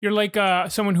my... You're like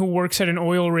someone who works at an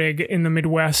oil rig in the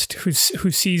Midwest who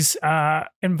sees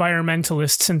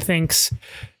environmentalists and thinks,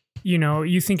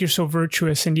 you think you're so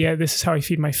virtuous, and yeah, this is how I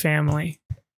feed my family.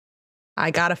 I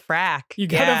got a frack. You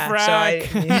got a frack. So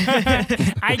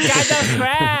I got a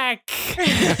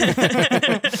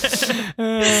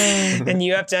frack. And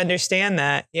you have to understand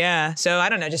that. Yeah. So I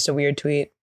don't know, just a weird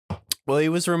tweet. Well, it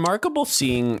was remarkable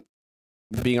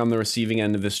being on the receiving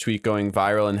end of this tweet going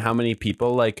viral, and how many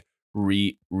people like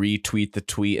retweet the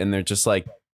tweet, and they're just like,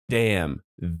 damn,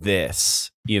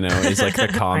 this is like the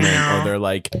comment, or they're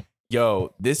like,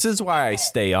 yo, this is why I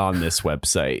stay on this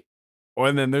website.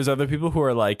 Or then there's other people who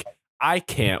are like, I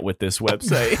can't with this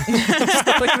website.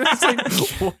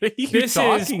 What are you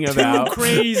talking about? Too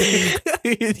crazy.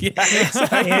 Yeah,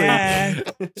 exactly. Yeah.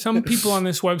 Some people on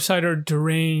this website are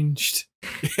deranged.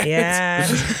 Yeah.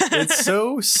 It's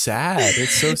so sad.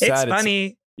 It's so sad. It's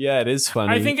funny. Yeah, it is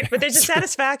funny. I think, but there's a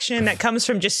satisfaction that comes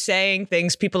from just saying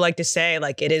things people like to say,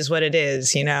 like it is what it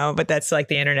is, But that's like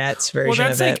the internet's version of it. Well,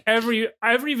 that's like every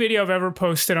video I've ever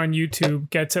posted on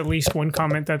YouTube gets at least one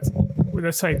comment that's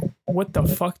like, what the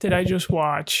fuck did I just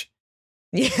watch?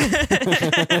 Yeah. I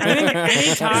think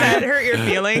anytime. Does that hurt your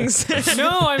feelings? No,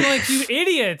 I'm like, you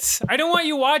idiots. I don't want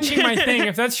you watching my thing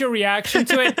if that's your reaction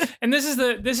to it. And this is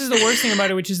the worst thing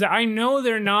about it, which is that I know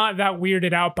they're not that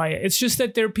weirded out by it. It's just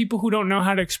that they're people who don't know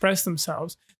how to express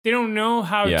themselves. They don't know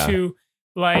how to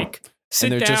like sit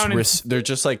down. They're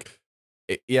just like,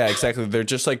 yeah, exactly. They're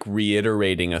just like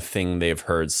reiterating a thing they've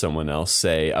heard someone else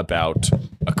say about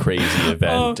a crazy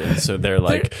event. And so they're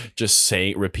like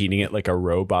repeating it like a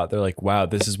robot. They're like, wow,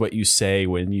 this is what you say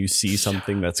when you see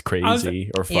something that's crazy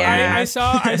or funny. Yeah. I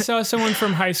saw someone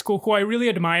from high school who I really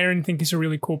admire and think is a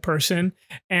really cool person.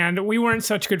 And we weren't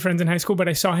such good friends in high school, but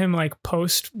I saw him like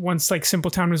post once like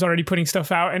Simpletown was already putting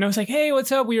stuff out. And I was like, hey,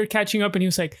 what's up? We were catching up. And he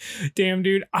was like, damn,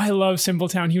 dude, I love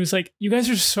Simpletown. He was like, you guys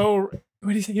are so...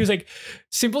 What did he say? He was like,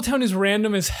 Simpletown is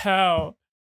random as hell.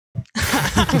 And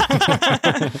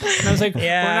I was like, we're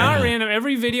not random.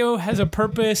 Every video has a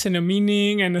purpose and a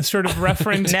meaning and a sort of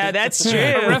reference. No, that's true.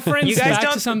 A reference you guys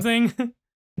back to something.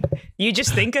 You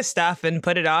just think of stuff and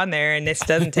put it on there, and this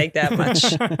doesn't take that much.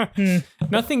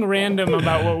 Nothing random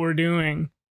about what we're doing.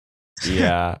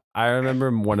 Yeah, I remember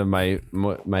one of my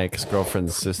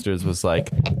ex-girlfriend's sisters was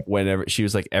like, whenever she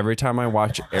was like, every time I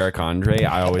watch Eric Andre,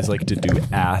 I always like to do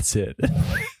acid.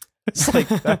 It's like,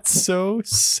 that's so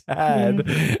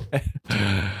sad.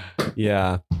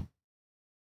 Yeah.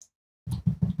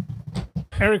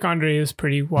 Eric Andre is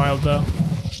pretty wild though,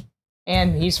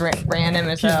 and he's random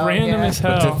as hell. He's random as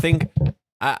hell. But to think,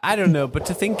 I don't know, but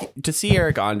to see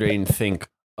Eric Andre and think,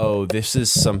 oh, this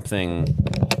is something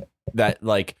that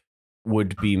like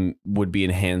would be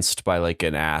enhanced by like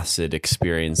an acid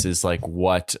experience is like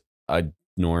what a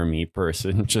normie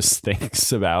person just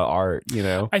thinks about art,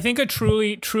 I think a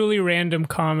truly random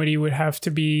comedy would have to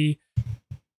be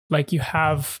like you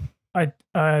have a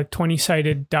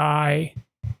 20-sided die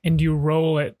and you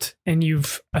roll it and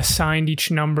you've assigned each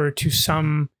number to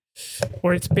some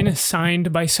or it's been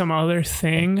assigned by some other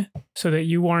thing so that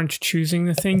you aren't choosing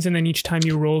the things, and then each time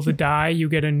you roll the die, you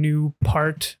get a new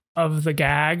part of the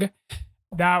gag,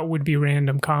 that would be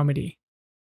random comedy.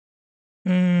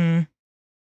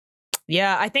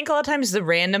 Yeah, I think a lot of times the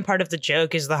random part of the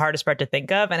joke is the hardest part to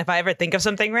think of. And if I ever think of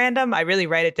something random, I really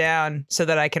write it down so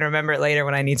that I can remember it later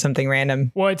when I need something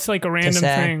random. Well, it's like a random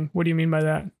thing. What do you mean by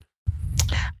that?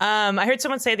 I heard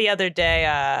someone say the other day,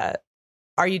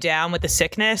 are you down with the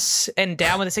sickness? And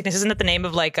Down with the Sickness, isn't that the name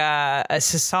of like a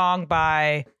song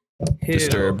by who?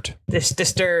 Disturbed.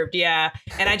 Disturbed, yeah.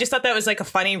 And I just thought that was like a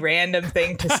funny random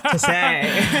thing to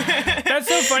say. That's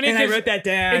so funny. And I wrote that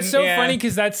down. It's so funny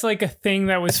because that's like a thing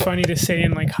that was funny to say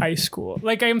in like high school.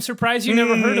 Like, I'm surprised you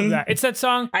never heard of that. It's that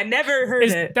song. I never heard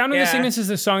it. Down with the Sickness is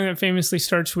the song that famously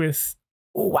starts with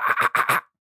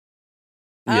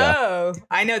Yeah. Oh,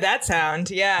 I know that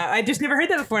sound. Yeah, I just never heard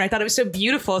that before, and I thought it was so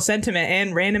beautiful, sentiment,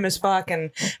 and random as fuck.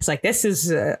 And it's like, this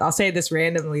is. I'll say this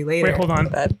randomly later. Wait, hold on.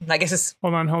 But I guess it's.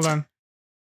 Hold on.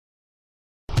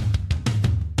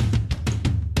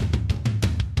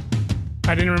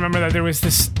 I didn't remember that there was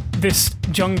this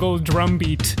jungle drum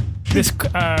beat, this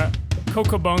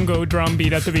Cocobongo drum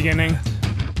beat at the beginning.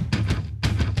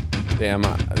 Damn,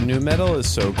 new metal is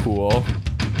so cool.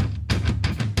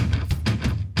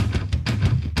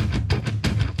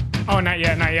 Oh, not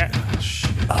yet.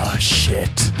 Oh, shit.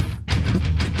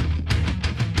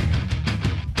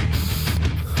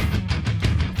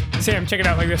 Sam, check it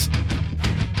out like this.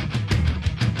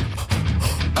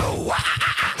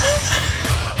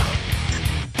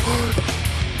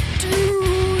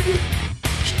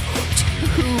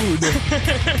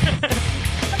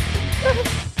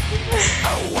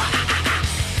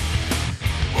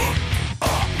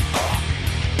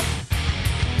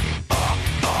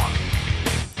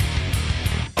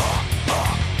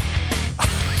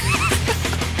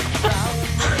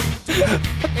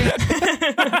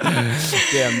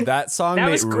 Damn, that song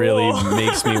was cool. really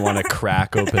makes me want to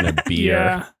crack open a beer.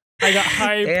 Yeah, I got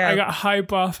hype. Damn. I got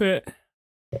hype off it.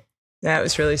 That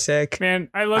was really sick. Man,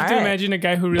 I love to imagine a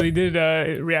guy who really did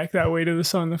react that way to the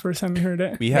song the first time he heard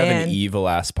it. We have Man. an evil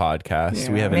ass podcast.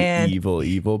 Yeah. We have Man. an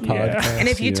evil podcast. And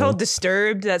if you know? told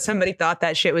Disturbed that somebody thought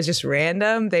that shit was just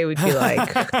random, they would be like,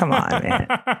 "Come on,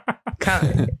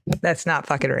 man, that's not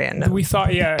fucking random." We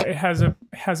thought, yeah, it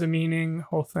has a meaning,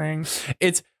 whole thing.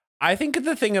 I think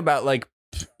the thing about like,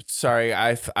 sorry,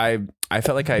 I felt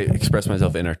like I expressed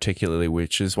myself inarticulately,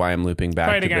 which is why I'm looping back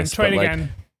Try it to again. this. Try it but,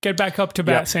 again. Get back up to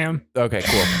bat, Yeah. Sam. Okay,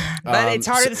 cool. But it's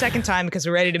harder the second time because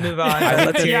we're ready to move on. I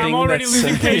think the Yeah, I'm thing already that's-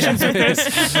 losing patience with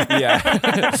this.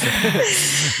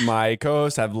 Yeah. My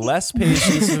co-hosts have less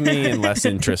patience with me and less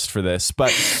interest for this.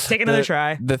 But Take another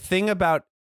try. The thing about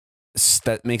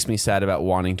that makes me sad about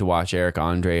wanting to watch Eric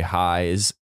Andre high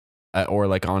is, or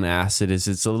like on acid, is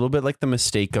it's a little bit like the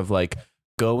mistake of like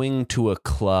going to a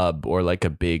club or like a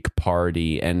big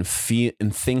party and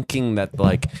thinking that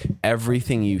like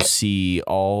everything you see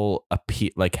all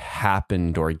like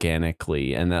happened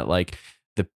organically, and that like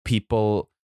the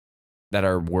people that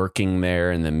are working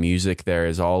there and the music there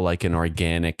is all like an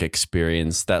organic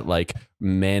experience that like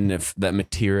that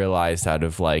materialized out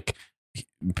of like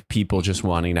people just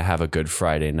wanting to have a good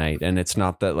Friday night. And it's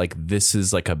not that like this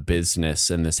is like a business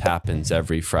and this happens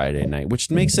every Friday night,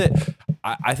 which makes it,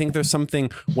 I think there's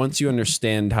something, once you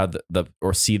understand how the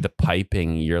or see the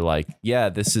piping, you're like, yeah,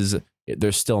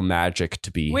 there's still magic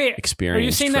to be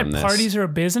experienced. Are you saying that parties are a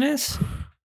business?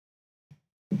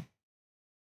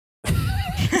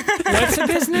 What's a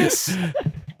business?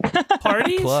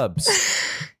 Parties? Clubs.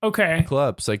 Okay.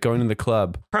 Clubs, like going to the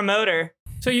club. Promoter.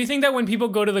 So you think that when people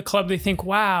go to the club, they think,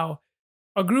 wow,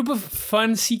 a group of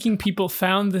fun-seeking people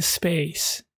found the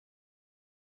space.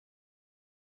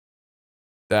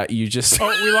 That you just... Oh,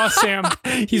 we lost Sam.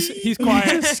 He's quiet.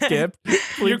 You just skipped.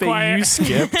 You're quiet. You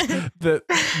skipped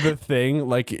the thing,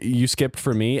 like you skipped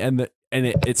for me, and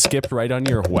it skipped right on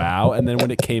your wow, and then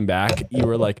when it came back, you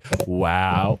were like,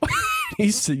 wow. You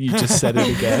just said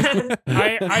it again.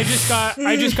 I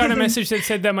just got a message that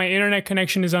said that my internet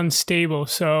connection is unstable.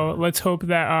 So let's hope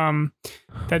that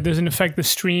that doesn't affect the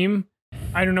stream.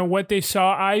 I don't know what they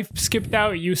saw. I skipped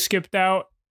out. You skipped out.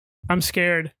 I'm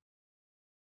scared.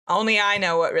 Only I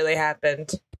know what really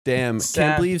happened. Damn,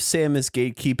 can't believe Sam is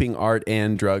gatekeeping art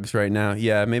and drugs right now.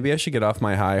 Yeah, maybe I should get off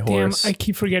my high horse. Damn, I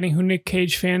keep forgetting who Nick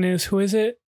Cage fan is. Who is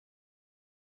it?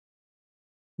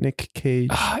 Nick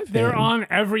Cage. They're on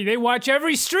they watch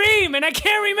every stream and I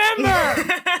can't remember.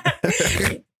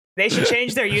 They should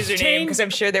change their username because I'm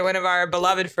sure they're one of our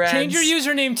beloved friends. Change your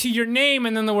username to your name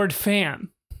and then the word fan.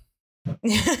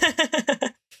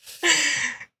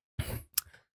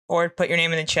 Or put your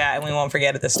name in the chat and we won't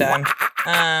forget it this time.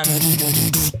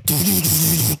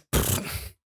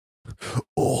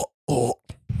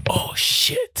 Oh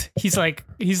shit. He's like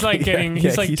getting Yeah,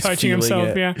 he's like he's touching feeling himself,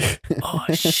 it. yeah. Oh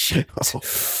shit.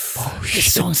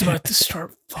 This song's about to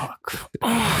start. Fuck.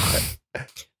 Oh.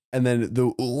 And then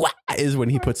the wah is when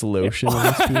he puts lotion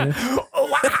on his penis.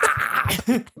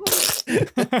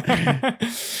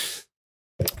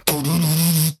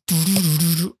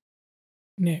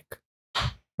 Nick.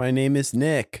 My name is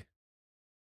Nick.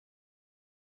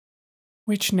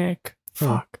 Which Nick?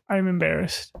 Fuck. I'm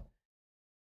embarrassed.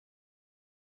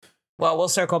 Well, we'll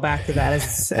circle back to that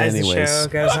as the Anyways. show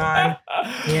goes on.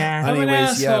 Yeah. I'm an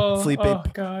Anyways, yeah, asshole. Felipe, Oh,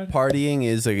 God. partying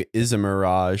is a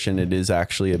mirage, and it is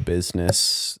actually a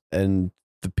business, and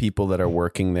the people that are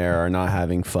working there are not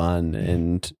having fun,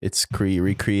 and it's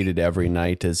recreated every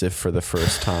night as if for the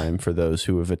first time for those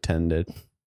who have attended.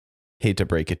 Hate to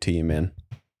break it to you, man.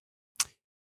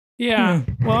 Yeah.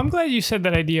 Well, I'm glad you said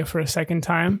that idea for a second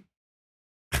time.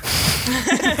 And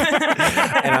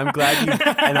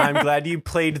I'm glad you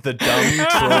played the dumb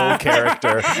troll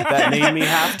character that made me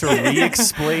have to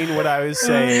re-explain what I was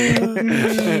saying.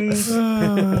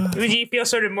 Would you feel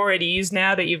sort of more at ease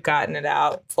now that you've gotten it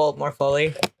out more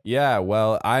fully? Yeah,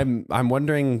 well, I'm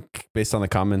wondering, based on the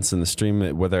comments in the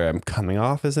stream, whether I'm coming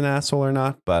off as an asshole or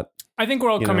not. But I think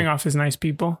we're all coming off as nice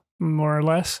people, more or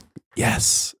less.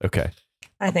 yes, okay.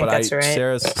 I think that's right.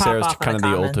 Sarah's Pop off kind in of the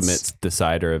the comments. ultimate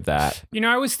decider of that. You know,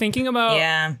 I was thinking about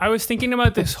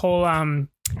this whole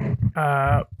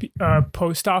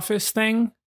post office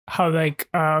thing. How like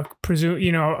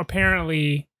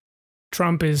apparently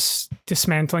Trump is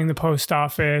dismantling the post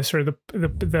office, or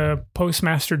the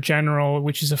postmaster general,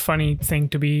 which is a funny thing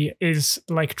to be, is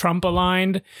like Trump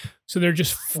aligned. So they're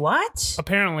just What?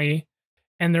 apparently,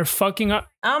 and they're fucking up.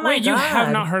 Oh my Wait, God. you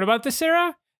have not heard about this,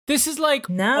 Sarah? This is like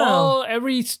No.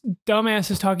 every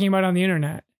dumbass is talking about on the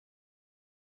internet.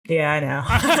 Yeah, I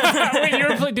know. Wait,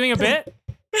 you were doing a bit?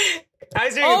 I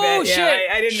was doing a bit. shit.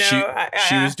 Yeah, I didn't know.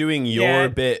 She was doing your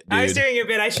bit, dude. I was doing a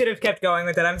bit. I should have kept going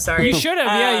with it. I'm sorry. You should have.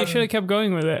 Yeah, you should have kept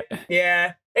going with it.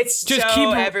 Yeah. It's Just so keep-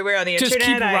 everywhere on the Just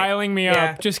internet. keep riling me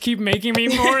up. Just keep making me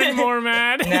more and more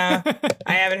mad. No,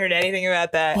 I haven't heard anything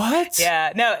about that. What?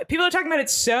 Yeah, no, people are talking about it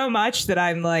so much that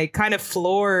I'm like kind of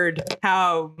floored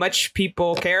how much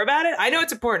people care about it. I know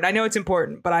it's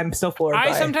important, but I'm still floored.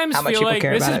 I by sometimes how much feel people like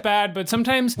care this about is it. bad, but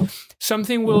sometimes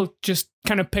something will just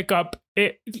kind of pick up.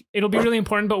 It'll be really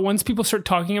important, but once people start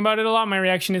talking about it a lot, my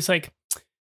reaction is like,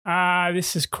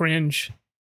 this is cringe.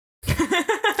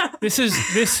 This is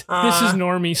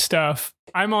normie stuff.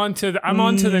 I'm on to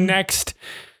the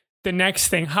next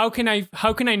thing. How can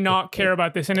I not care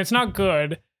about this? And it's not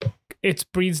good. It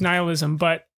breeds nihilism,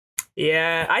 but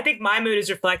Yeah, I think my mood is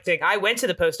reflecting. I went to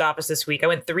the post office this week. I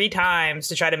went 3 times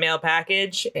to try to mail a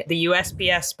package. The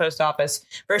USPS post office.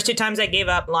 First 2 times I gave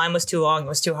up. Line was too long. It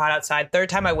was too hot outside. Third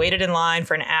time I waited in line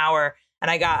for an hour,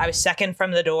 and I was second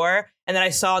from the door. And then I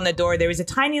saw on the door there was a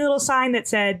tiny little sign that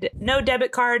said no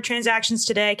debit card transactions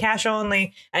today, cash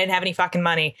only. I didn't have any fucking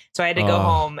money, so I had to go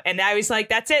home. And I was like,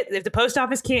 that's it. If the post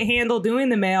office can't handle doing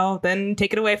the mail, then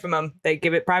take it away from them. They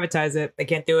privatize it. They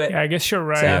can't do it. yeah, I guess you're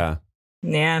right. So- Yeah.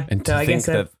 Yeah. And so to I think guess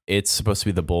that it's supposed to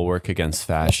be the bulwark against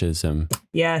fascism.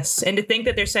 yes. And to think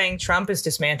that they're saying Trump is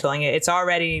dismantling it, it's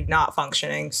already not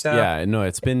functioning. So Yeah, no,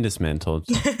 it's been dismantled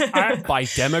by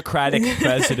Democratic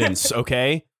presidents,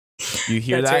 okay? You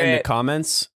hear That's that in the right.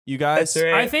 comments, you guys? That's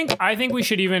right. I think we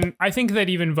should even. I think that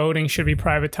even voting should be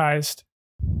privatized.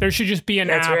 There should just be an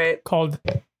That's app right. called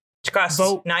Which costs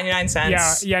Vote. 99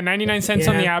 cents. yeah 99 cents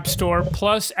on Yeah. the App Store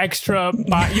plus extra.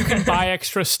 You can buy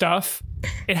extra stuff.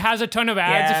 It has a ton of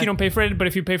ads Yeah. if you don't pay for it, but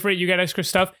if you pay for it, you get extra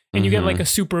stuff and you get like a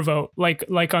super vote,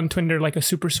 like on Twitter, like a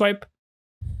super swipe.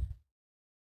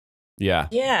 Yeah.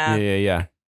 Yeah. Yeah.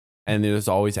 And there's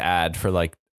always ads for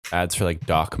like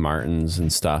Doc Martens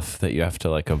and stuff that you have to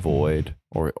like avoid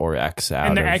or X out.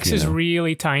 And the of, X you is know.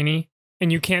 really tiny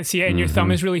and you can't see it, and your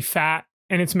thumb is really fat.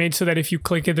 And it's made so that if you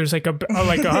click it, there's like a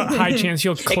high chance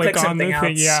you'll click clicks on the something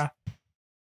thing. else.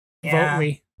 Yeah. Yeah.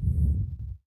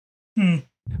 Votely.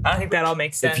 I think that all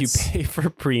makes sense. If you pay for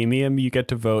premium, you get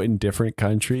to vote in different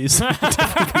countries,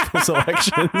 different people's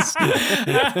elections.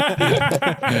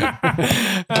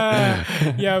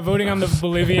 Yeah, voting on the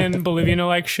Bolivian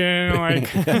election,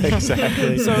 like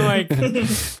Exactly. so like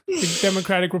the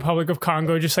Democratic Republic of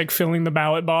Congo just like filling the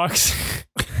ballot box.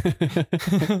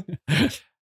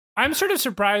 I'm sort of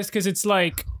surprised because it's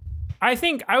like I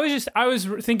was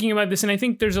thinking about this, and I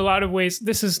think there's a lot of ways.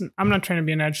 I'm not trying to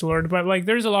be an edgelord, but like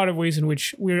there's a lot of ways in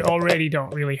which we already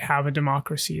don't really have a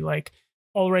democracy. Like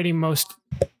already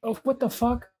what the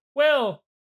fuck? Will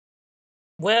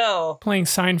Will. playing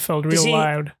Seinfeld real Does he-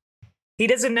 loud. He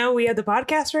doesn't know we have the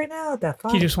podcast right now? What the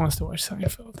fuck? He just wants to watch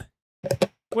Seinfeld.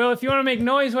 Well, if you want to make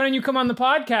noise, why don't you come on the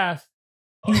podcast?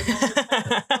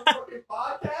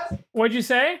 What'd you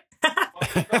say?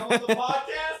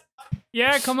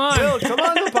 Yeah, come on. Bill, come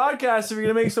on the podcast if you're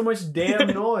gonna make so much damn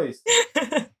noise.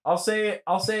 I'll say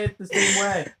it the same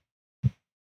way.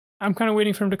 I'm kind of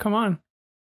waiting for him to come on.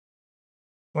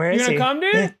 Where You is gonna he? come,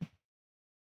 dude?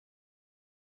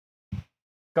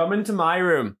 Come into my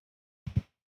room.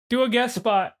 Do a guest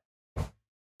spot.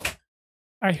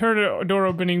 I heard a door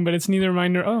opening, but it's neither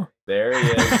mine nor. Oh, There he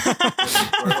is.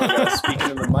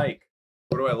 Speaking of the mic.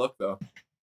 Where do I look though?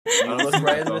 You look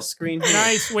right in the screen here.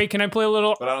 nice. Wait, can I play a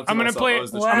little? But I don't see I'm gonna myself play.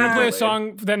 as the I'm gonna play a translator.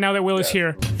 song that now that Will is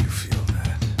here.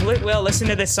 Will, listen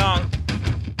to this song.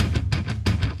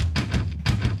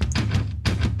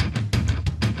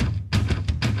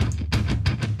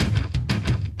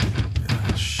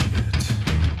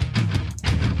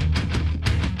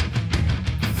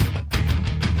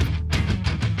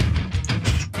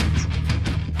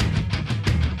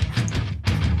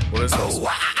 What is this?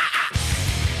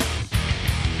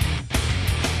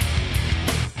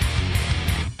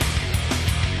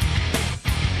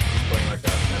 Playing like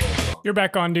that metal song. You're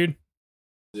back on, dude.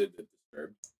 Did it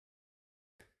Disturbed?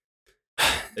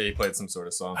 Yeah, he played some sort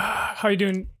of song. How you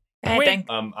doing? Hey, Wait. thank-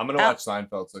 I'm gonna watch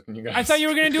Seinfeld, so can you guys? I thought you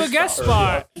were gonna do a guest Hurry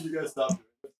spot. up. Can you guys stop doing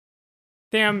this?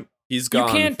 Damn, He's you gone.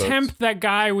 can't folks. tempt that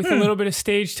guy with a little bit of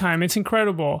stage time. It's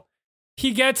incredible.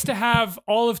 He gets to have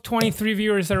all of 23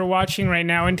 viewers that are watching right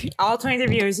now, and it all 23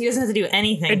 viewers. He doesn't have to do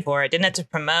anything It- for it. Didn't have to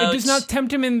promote. does not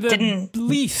tempt him in the Didn't-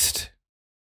 least.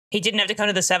 He didn't have to come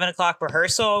to the 7:00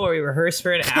 rehearsal where we rehearse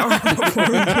for an hour before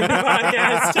we do the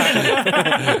podcast.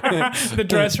 The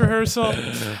dress rehearsal.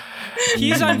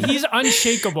 He's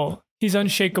unshakable. He's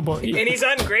unshakable. And he's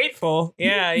ungrateful.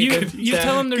 Yeah. You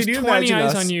tell him there's Can you 20 imagine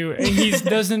eyes us? on you, and he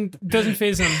doesn't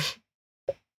phase him.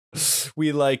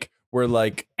 We're like,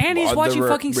 And he's the watching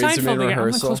fucking resume Seinfeld again. I'm gonna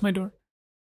rehearsal, close my door.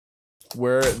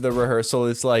 where the rehearsal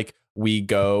is like, we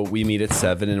meet at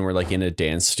 7 and we're like in a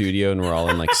dance studio and we're all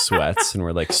in like sweats and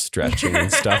we're like stretching and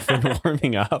stuff and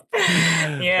warming up.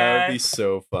 That Yeah. would be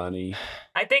so funny.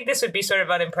 I think this would be sort of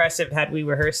unimpressive had we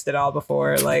rehearsed it all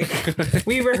before. Like,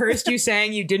 we rehearsed you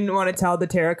saying you didn't want to tell the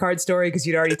tarot card story because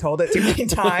you'd already told it too many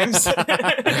times.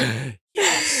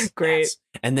 Great. Yes.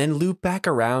 And then loop back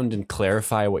around and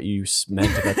clarify what you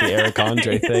meant about the Eric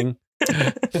Andre thing.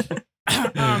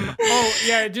 Oh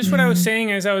yeah, just what I was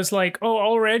saying is I was like, oh,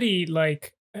 already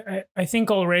like I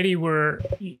think already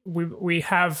we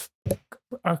have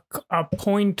a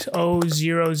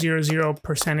 0.0000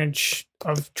 percentage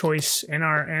of choice in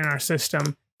our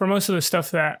system for most of the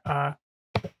stuff that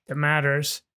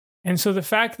matters. And so the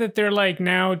fact that they're like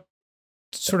now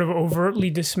sort of overtly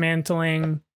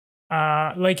dismantling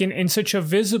like in such a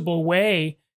visible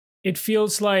way, it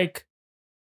feels like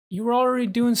you were already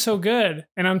doing so good.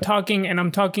 And I'm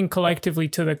talking collectively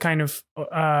to the kind of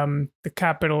the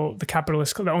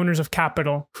capitalists, the owners of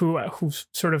capital who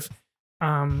sort of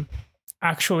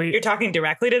actually. You're talking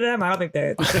directly to them? I don't think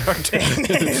they're.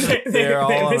 They're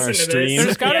all on our listen to this. stream.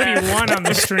 There's got to be one on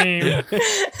the stream. Got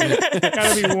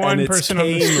to be one and it's person on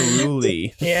the Kane stream.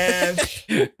 Rooley. Yeah.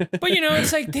 But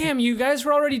it's like, damn, you guys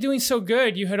were already doing so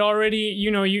good. You had already,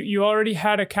 you already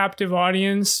had a captive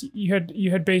audience. You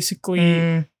had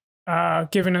basically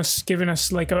given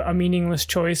us like a meaningless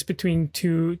choice between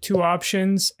two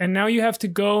options, and now you have to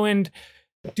go and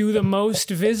do the most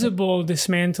visible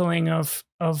dismantling of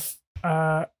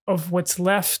what's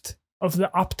left of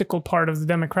the optical part of the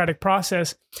democratic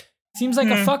process. Seems like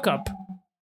a fuck up.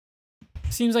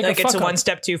 Seems like a fuck it's up. one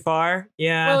step too far.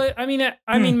 Yeah. Well, I mean,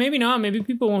 maybe not. Maybe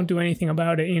people won't do anything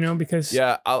about it, because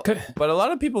Yeah, but a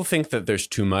lot of people think that there's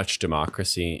too much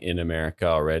democracy in America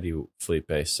already,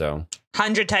 Felipe. So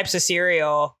 100 types of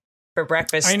cereal for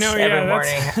breakfast I know, every yeah,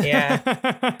 morning. Yeah.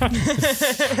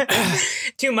 Yeah.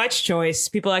 Too much choice.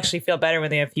 People actually feel better when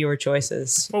they have fewer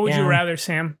choices. What would Yeah. you rather,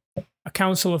 Sam? A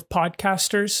council of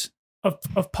podcasters, of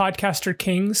podcaster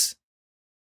kings?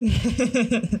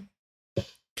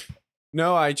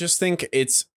 no, I just think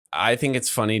it's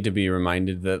funny to be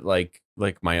reminded that like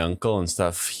my uncle and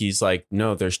stuff, he's like,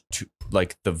 no, there's too,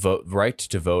 like the right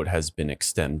to vote has been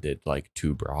extended like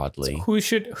too broadly. Who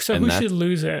should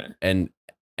lose it? And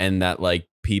that like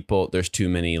there's too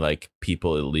many like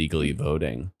people illegally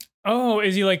voting. Oh,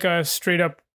 is he like a straight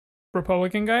up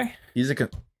Republican guy? He's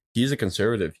a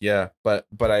conservative, yeah, but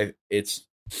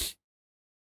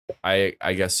I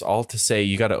guess all to say,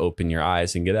 you got to open your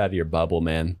eyes and get out of your bubble,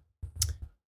 man.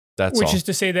 That's Which all. is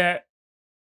to say that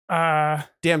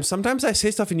Damn, sometimes I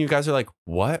say stuff and you guys are like,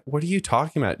 what? What are you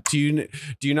talking about? Do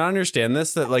you not understand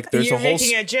this? That like there's You're a whole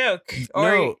making a joke.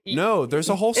 No, there's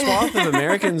a whole swath of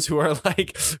Americans who are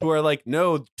like,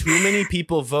 no, too many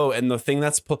people vote, and the thing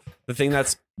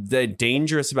that's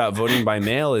dangerous about voting by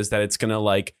mail is that it's gonna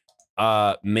like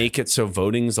make it so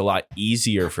voting's a lot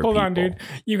easier for people. Hold on, dude.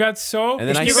 You got so and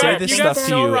then I you say got, this you stuff got to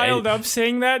so you, rittled and up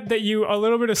saying that you a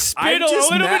little bit of spittle,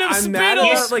 I'm mad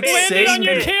about, like, landed saying on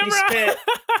your it. camera.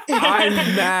 I'm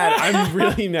mad. I'm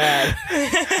really mad.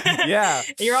 Yeah.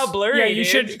 You're all blurry. Yeah, you dude.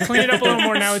 should clean it up a little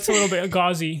more. Now it's a little bit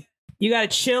gauzy. You gotta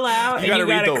chill out. You gotta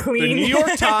read the clean. New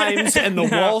York Times and the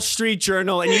Wall Street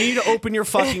Journal, and you need to open your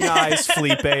fucking eyes,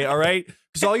 Felipe, all right?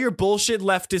 Because all your bullshit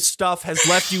leftist stuff has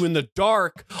left you in the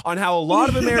dark on how a lot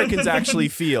of Americans actually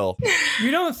feel.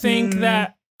 You don't think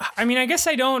that, I mean, I guess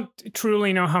I don't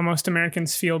truly know how most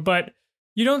Americans feel, but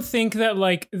you don't think that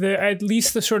like at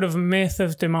least the sort of myth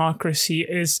of democracy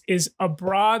is a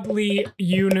broadly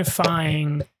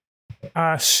unifying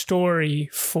story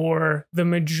for the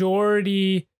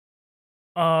majority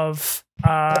of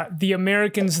the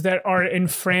Americans that are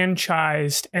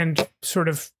enfranchised and sort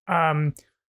of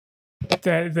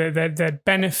that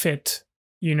benefit,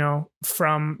 you know,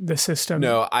 from the system.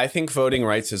 No, I think voting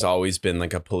rights has always been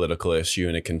like a political issue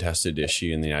and a contested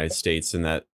issue in the United States, and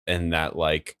that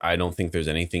like I don't think there's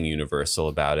anything universal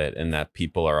about it, and that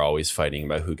people are always fighting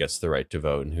about who gets the right to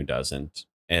vote and who doesn't,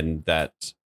 and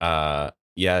that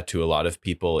to a lot of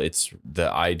people it's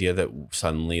the idea that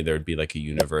suddenly there'd be like a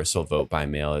universal vote by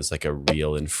mail is like a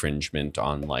real infringement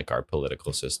on like our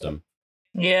political system.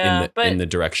 Yeah, in the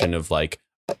direction of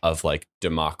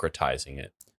democratizing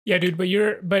it. Yeah, dude, but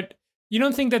you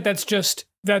don't think that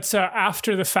that's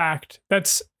after the fact.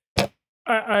 That's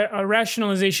a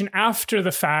rationalization after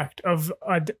the fact of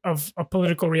a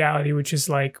political reality, which is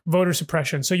like voter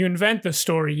suppression. So you invent the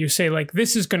story. You say like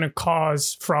this is going to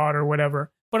cause fraud or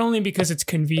whatever, but only because it's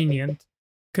convenient.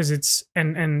 Because it's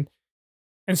and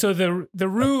so the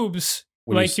rubes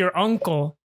like your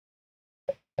uncle,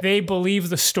 they believe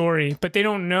the story, but they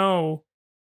don't know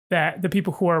that the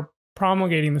people who are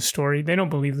promulgating the story, they don't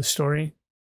believe the story.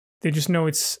 They just know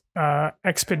it's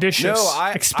expeditious,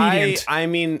 expedient. I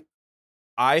mean,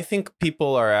 I think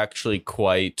people are actually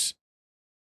quite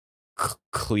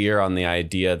clear on the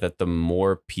idea that the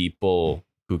more people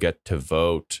who get to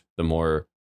vote, the more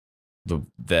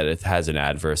that it has an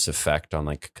adverse effect on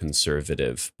like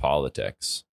conservative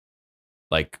politics.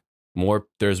 Like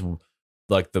there's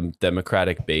like the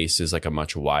Democratic base is like a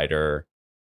much larger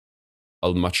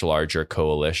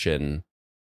coalition,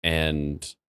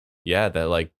 and that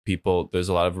like people, there's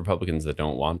a lot of Republicans that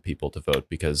don't want people to vote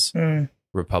because the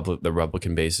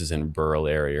Republican base is in rural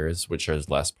areas which are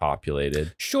less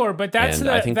populated. Sure, but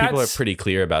I think people are pretty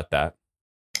clear about that.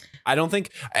 I don't think,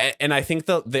 and I think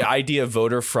the idea of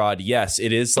voter fraud, yes,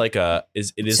 it is like like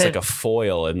a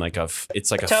foil and like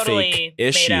it's like a totally fake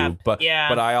issue, up. but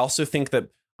I also think that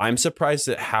I'm surprised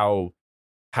at how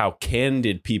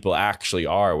candid people actually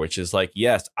are, which is like,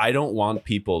 yes, I don't want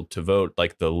people to vote.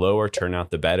 Like the lower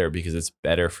turnout, the better, because it's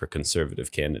better for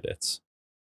conservative candidates.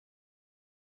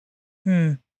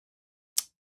 And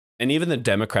even the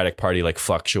Democratic Party like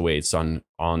fluctuates on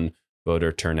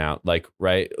voter turnout. Like,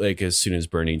 right. Like as soon as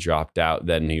Bernie dropped out,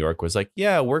 then New York was like,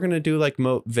 yeah, we're going to do like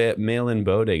mail-in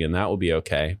voting and that will be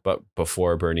okay. But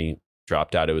before Bernie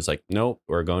dropped out, it was like, nope,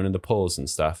 we're going to the polls and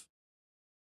stuff.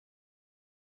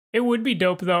 It would be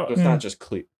dope though. It's not just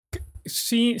clear.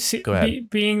 Go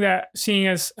ahead. Seeing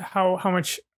as how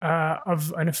much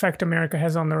of an effect America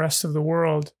has on the rest of the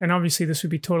world, and obviously this would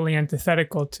be totally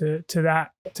antithetical to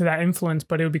that influence.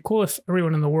 But it would be cool if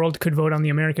everyone in the world could vote on the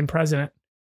American president.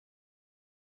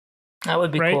 That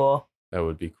would be cool. That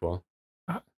would be cool.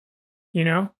 You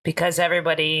know, because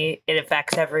it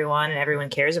affects everyone, and everyone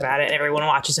cares about it, and everyone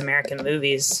watches American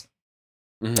movies.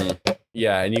 Mm-hmm.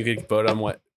 Yeah, and you could vote on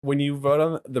when you vote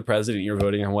on the president, you're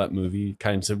voting on what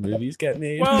kinds of movies get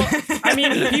made. Well, I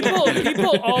mean,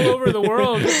 people all over the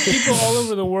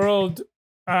world,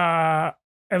 at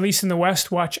least in the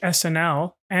West, watch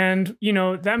SNL, and you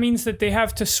know that means that they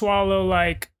have to swallow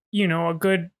like a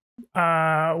good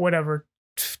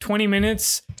 20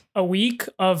 minutes a week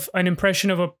of an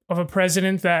impression of a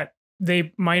president that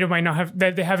they might or might not have,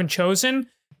 that they haven't chosen.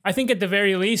 I think at the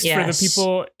very least, for the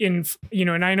people in,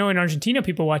 and I know in Argentina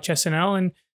people watch SNL,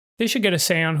 and they should get a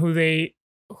say on who they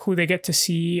get to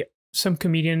see some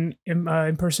comedian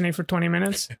impersonate for 20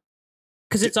 minutes.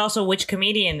 Because it's also which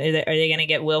comedian. Are they going to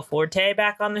get Will Forte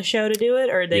back on the show to do it?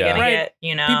 Or are they going to get,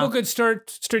 people could start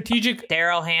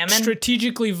Daryl Hammond?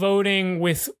 Strategically voting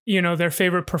with, their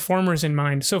favorite performers in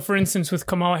mind. So for instance, with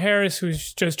Kamala Harris,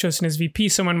 who's just chosen as VP,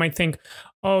 someone might think,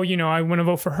 oh, I want to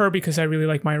vote for her because I really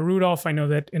like Maya Rudolph. I know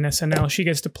that in SNL she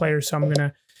gets to play her, so I'm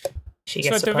gonna. She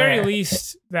So gets at the very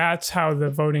least, that's how the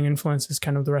voting influences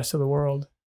kind of the rest of the world.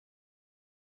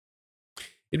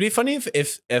 It'd be funny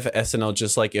if SNL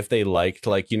just like if they liked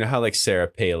like how like Sarah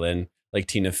Palin, like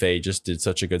Tina Fey just did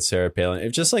such a good Sarah Palin.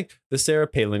 If just like the Sarah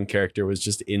Palin character was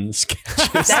just in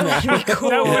sketches. That would be cool.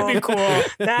 That would be cool.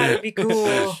 That would be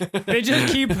cool. They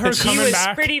just keep her She coming was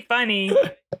back. pretty funny.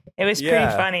 It was Yeah.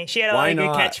 pretty funny. She had a lot Why of good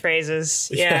not? catchphrases.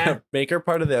 Yeah. Make her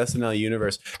part of the SNL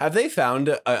universe. Have they found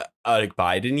a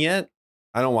Biden yet?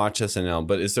 I don't watch SNL,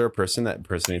 but is there a person that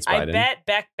impersonates I Biden? bet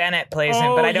Beck Bennett plays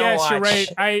him, but I don't yes, watch. you're right.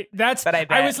 But I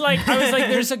bet. I was like,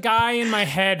 there's a guy in my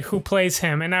head who plays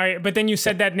him, but then you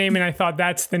said that name, and I thought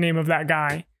that's the name of that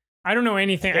guy. I don't know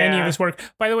any of Yeah. his work.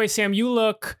 By the way, Sam,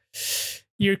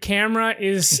 your camera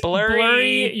is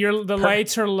Blurry. The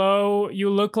lights are low. You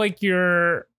look like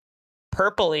you're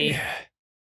Purpley.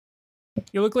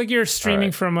 streaming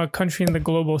right. from a country in the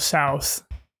global south.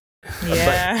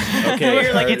 Yeah. okay,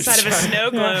 You're like alright. inside of a snow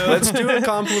globe. Let's do a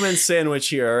compliment sandwich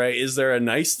here. All right. Is there a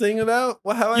nice thing about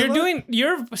how I look?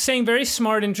 You're saying very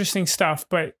smart, interesting stuff,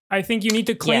 but I think you need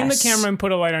to clean Yes. the camera and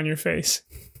put a light on your face.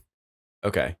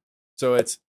 Okay. So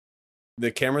it's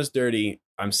the camera's dirty.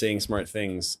 I'm saying smart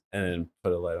things and then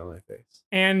put a light on my face.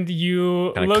 And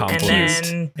you Kinda look and compliment.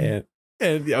 cute.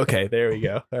 then, Okay, there we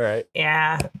go. All right.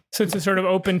 yeah. So it's a sort of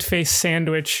open face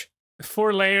sandwich.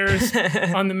 4 layers.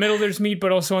 On the middle, there's meat,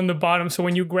 but also on the bottom. So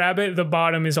when you grab it, the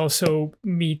bottom is also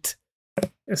meat.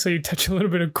 So you touch a little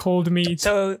bit of cold meat.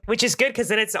 So, which is good because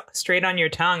then it's straight on your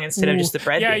tongue instead of Ooh. just the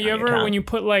bread. Yeah, being you on your ever tongue. when you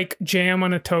put like jam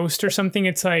on a toast or something,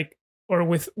 it's like, or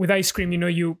with ice cream,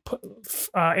 you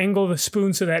angle the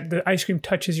spoon so that the ice cream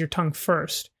touches your tongue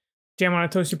first. Jam on a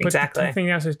toast, you put Exactly. the thing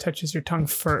down so it touches your tongue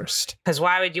first. Because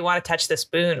why would you want to touch the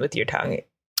spoon with your tongue?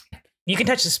 You can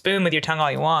touch the spoon with your tongue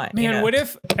all you want. Man, you know? what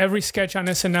if every sketch on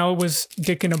SNL was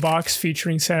Dick in a Box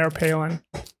featuring Sarah Palin?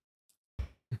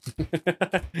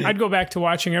 I'd go back to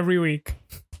watching every week.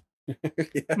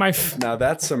 My Now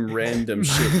that's some random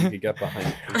shit you could get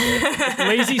behind.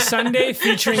 Lazy Sunday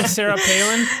featuring Sarah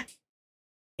Palin.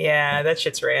 Yeah, that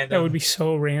shit's random. That would be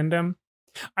so random.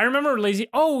 I remember Lazy.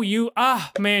 Oh, you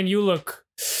look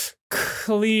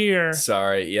clear.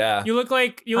 Sorry, yeah. You look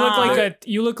like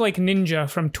Ninja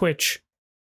from Twitch.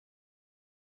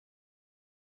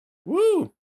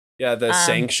 Woo! Yeah, the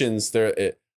sanctions.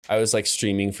 I was like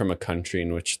streaming from a country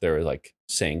in which there were like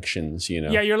sanctions.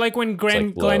 Yeah, you're like when like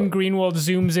Glenn low. Greenwald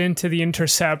zooms into the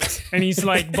Intercept, and he's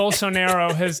like,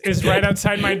 Bolsonaro is right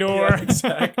outside my door. Yeah,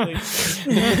 exactly.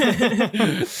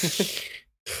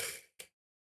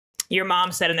 Your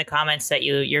mom said in the comments that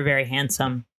you're very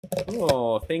handsome.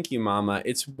 Oh, thank you, Mama.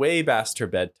 It's way past her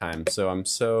bedtime, so I'm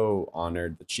so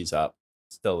honored that she's up,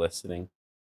 still listening.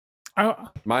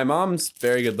 My mom's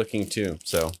very good looking too,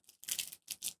 so.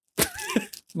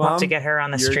 We'll have to get her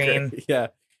on the you're stream. great. Yeah,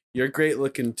 you're great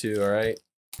looking too. All right.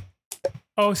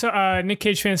 Oh, so Nick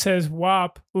Cage fan says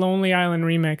WAP Lonely Island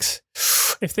remix.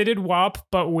 If they did WAP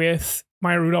but with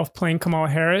Maya Rudolph playing Kamala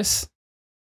Harris,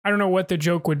 I don't know what the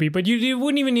joke would be, but you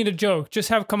wouldn't even need a joke. Just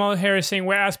have Kamala Harris saying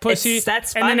 "wet ass pussy,"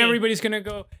 That's and then funny. everybody's gonna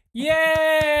go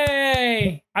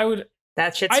 "Yay!"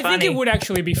 That shit's I funny. think it would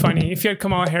actually be funny if you had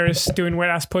Kamala Harris doing "wet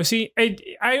ass pussy."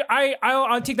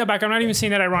 I'll take that back. I'm not even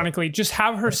saying that ironically. Just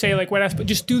have her say like "wet ass," but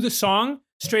just do the song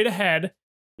straight ahead.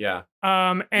 Yeah.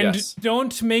 And Yes.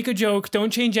 don't make a joke. Don't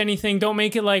change anything. Don't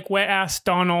make it like "wet ass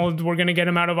Donald." We're gonna get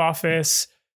him out of office.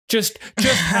 Just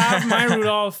have Maya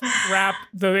Rudolph rap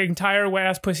the entire "wet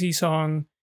ass pussy" song,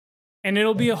 and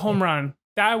it'll be a home run.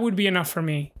 That would be enough for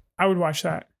me. I would watch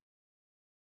that.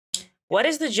 What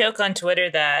is the joke on Twitter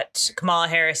that Kamala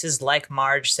Harris is like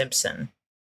Marge Simpson?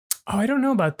 Oh, I don't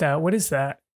know about that. What is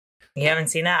that? You haven't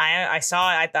seen that? I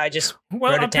saw it. I just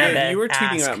Well, wrote it down. apparently- to You were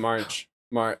tweeting ask.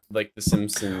 about like The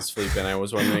Simpsons, Felipe, and I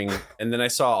was wondering, and then I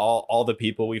saw all the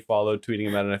people we followed tweeting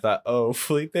about it, and I thought, oh,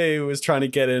 Felipe was trying to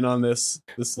get in on this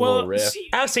little riff. see-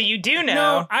 Oh, so you do know?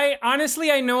 No, I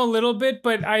honestly know a little bit,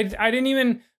 but I didn't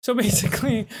even. So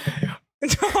basically,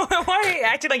 Why are you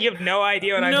acting like you have no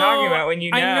idea what I'm talking about when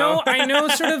you know? I know,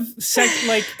 sort of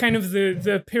like kind of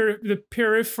the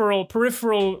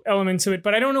peripheral elements of it,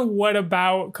 but I don't know what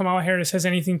about Kamala Harris has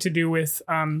anything to do with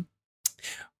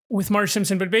Marge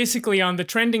Simpson. But basically, on the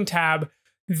trending tab,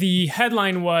 the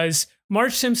headline was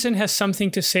Marge Simpson has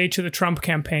something to say to the Trump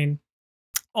campaign.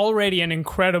 Already an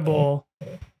incredible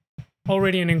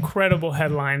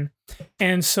headline.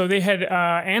 And so they had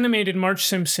animated Marge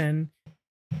Simpson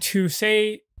to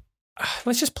say,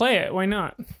 let's just play it. Why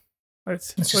not?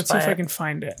 Let's see if I can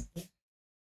find it.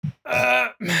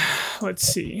 Let's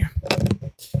see.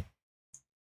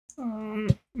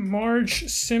 Marge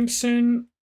Simpson,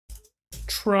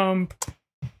 Trump.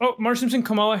 Oh, Marge Simpson,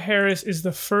 Kamala Harris is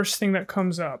the first thing that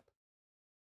comes up.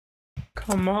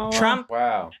 Kamala. Trump.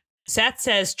 Wow. Seth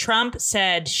says Trump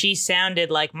said she sounded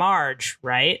like Marge,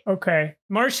 right? Okay.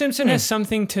 Marge Simpson has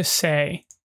something to say.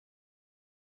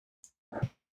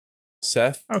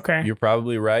 Seth, Okay. you're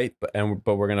probably right, but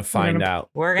we're gonna find out.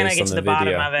 We're gonna based get on to the bottom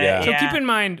video. of it. Yeah. So keep in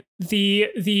mind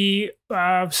the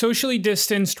socially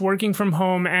distanced, working from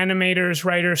home animators,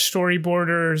 writers,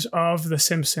 storyboarders of The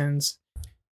Simpsons,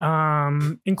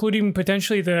 including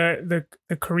potentially the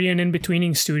Korean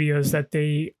in-betweening studios that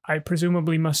I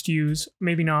presumably must use.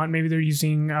 Maybe not. Maybe they're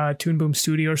using Toon Boom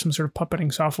Studio or some sort of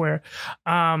puppeting software.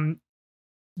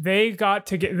 They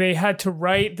had to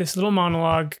write this little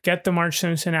monologue, get the Marge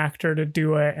Simpson actor to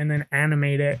do it, and then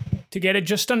animate it to get it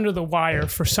just under the wire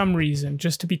for some reason,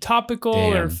 just to be topical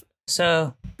or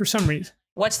So for some reason.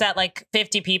 what's that, like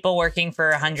 50 people working for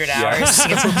 100 hours to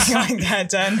get something like that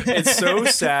done? It's so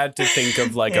sad to think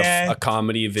of like a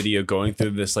comedy video going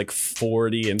through this like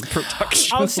 40 in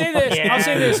production. I'll say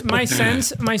this. My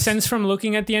sense from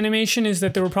looking at the animation is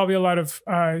that there were probably a lot of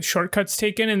shortcuts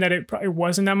taken, and that it probably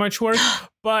wasn't that much work.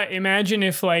 But imagine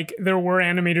if like there were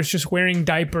animators just wearing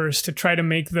diapers to try to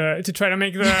make the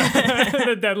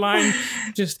the deadline,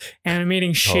 just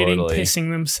animating shitting, Totally.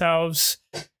 pissing themselves.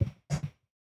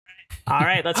 All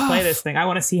right, let's play this thing. I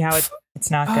want to see how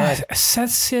it's not good. Seth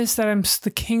says that I'm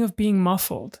the king of being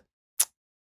muffled.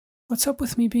 What's up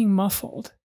with me being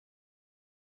muffled?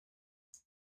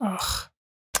 Ugh.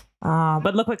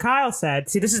 But look what Kyle said.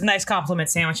 See, this is a nice compliment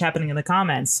sandwich happening in the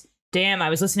comments. Damn, I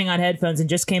was listening on headphones and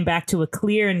just came back to a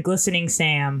clear and glistening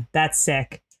Sam. That's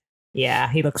sick. Yeah,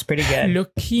 he looks pretty good. The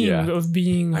king of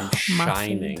being I'm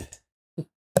shining.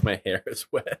 My hair is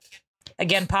wet.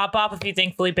 Again, pop up if you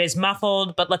think Felipe's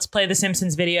muffled, but let's play the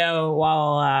Simpsons video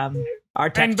while our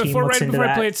tech team looks into before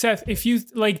that. I play it, Seth, if you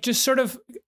like, just sort of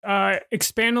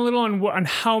expand a little on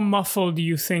how muffled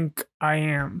you think I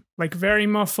am. Like very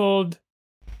muffled.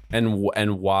 And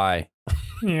why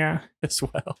Yeah. as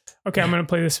well. Okay, I'm gonna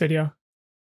play this video.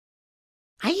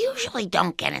 I usually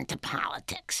don't get into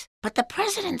politics, but the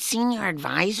president's senior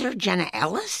advisor, Jenna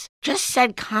Ellis, just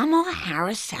said Kamala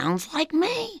Harris sounds like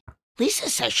me. Lisa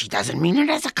says she doesn't mean it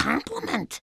as a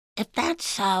compliment. If that's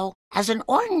so, as an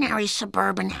ordinary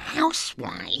suburban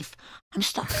housewife, I'm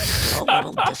starting to feel a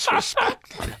little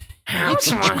disrespected. I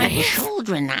teach my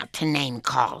children not to name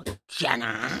call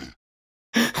Jenna.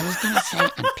 I was going to say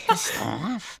I'm pissed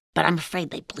off, but I'm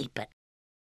afraid they bleep it.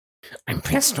 I'm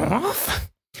pissed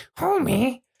off?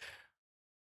 Homie.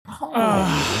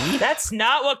 That's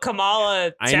not what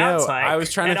Kamala I sounds know. like. I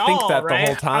was trying to at think all, that right? the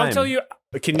whole time. I'll tell you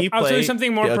Can you play? I'll tell you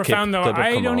something more Okay, profound though. clip of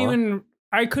Kamala.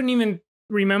 I couldn't even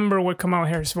remember what Kamala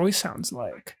Harris' voice sounds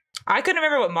like. I couldn't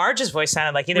remember what Marge's voice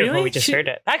sounded like either Really? before we just heard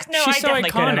it. I she's so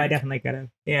definitely could have. I iconic. definitely could have.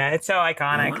 Yeah, it's so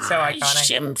iconic. So iconic.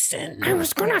 Simpson. I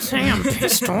was gonna say I'm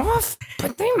pissed off,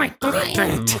 but they might bleep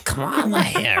I'm it. Kamala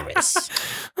Harris.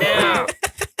 Yeah.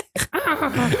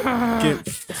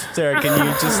 Sarah, can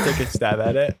you just take a stab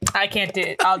at it? I can't do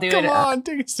it. I'll do Come it. on,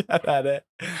 take a stab at it.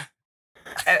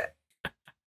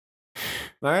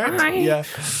 All right. Yeah.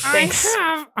 Thanks.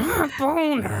 I have a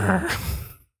boner.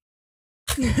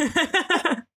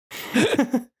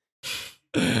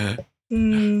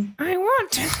 I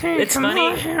want to hear It's Kamala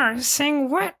funny. Harris sing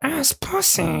wet ass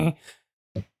pussy.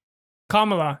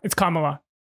 Kamala. It's Kamala.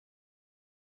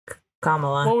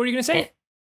 Kamala. What were you gonna say?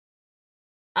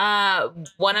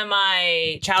 One of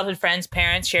my childhood friends'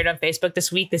 parents shared on Facebook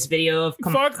this week this video of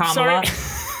Fuck, Kamala. sorry.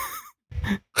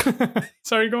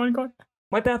 Sorry, go on.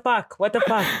 What the fuck? What the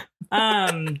fuck?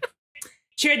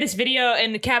 Shared this video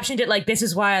and captioned it like, "This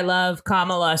is why I love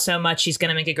Kamala so much. She's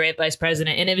gonna make a great vice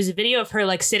president." And it was a video of her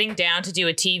like sitting down to do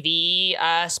a TV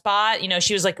spot. You know,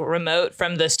 she was like remote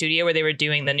from the studio where they were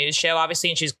doing the news show, obviously,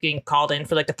 and she was getting called in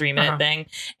for like a 3-minute thing.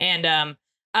 And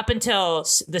up until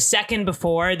the second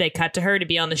before they cut to her to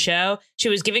be on the show, she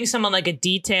was giving someone like a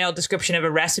detailed description of a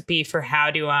recipe for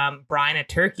how to brine a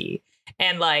turkey,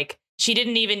 and like. She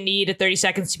didn't even need 30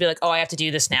 seconds to be like, oh, I have to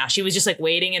do this now. She was just like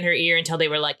waiting in her ear until they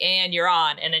were like, and you're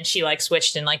on. And then she like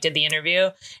switched and like did the interview.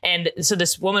 And so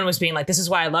this woman was being like, this is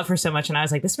why I love her so much. And I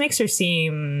was like, this makes her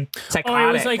seem psychotic. Oh,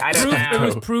 it was like I don't proof, know. it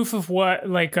was proof of what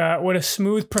a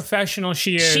smooth professional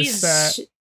she is.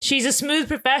 She's a smooth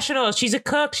professional. She's a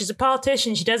cook. She's a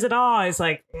politician. She does it all. It's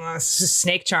like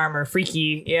snake charmer,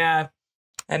 freaky. Yeah.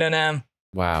 I don't know.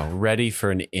 Wow, ready for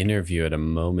an interview at a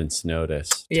moment's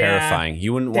notice. Yeah, terrifying.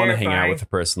 You wouldn't want to hang out terrifying. with a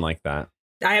person like that.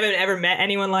 I haven't ever met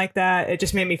anyone like that. It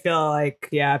just made me feel like,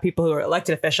 yeah, people who are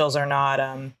elected officials are not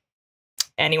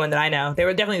anyone that I know. They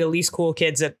were definitely the least cool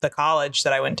kids at the college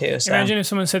that I went to. So. Imagine if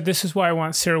someone said, "This is why I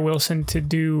want Sarah Wilson to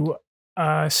do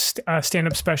a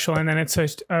stand-up special," and then it's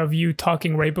of you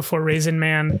talking right before Raisin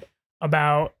Man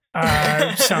about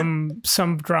some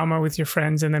drama with your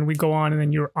friends, and then we go on, and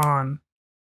then you're on.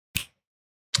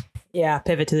 Yeah,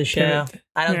 pivot to the show.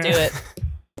 I don't do it.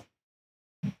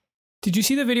 Did you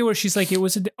see the video where she's like, "It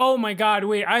was oh my God,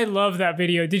 wait, I love that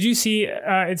video." Did you see,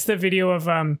 it's the video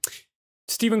of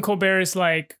Stephen Colbert is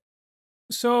like,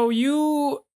 "So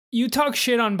you talk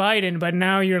shit on Biden, but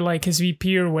now you're like his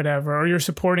VP or whatever, or you're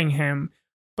supporting him,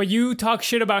 but you talk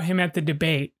shit about him at the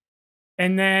debate."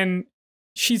 And then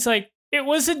she's like, "It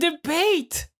was a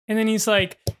debate." And then he's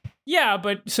like, "Yeah,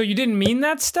 but so you didn't mean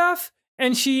that stuff?"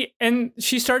 And she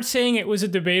starts saying it was a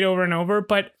debate over and over,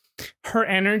 but her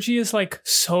energy is like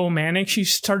so manic. She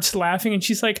starts laughing and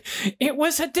she's like, "It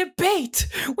was a debate.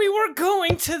 We were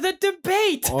going to the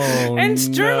debate, and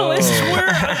journalists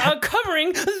were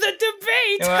covering the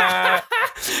debate."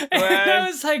 And I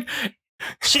was like,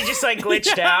 she just like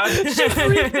glitched out. She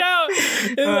freaked out.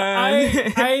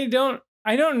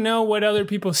 I don't know what other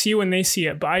people see when they see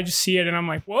it, but I just see it and I'm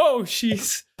like, whoa,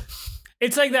 it's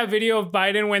like that video of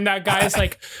Biden when that guy's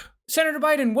like, "Senator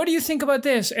Biden, what do you think about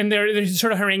this?" And they're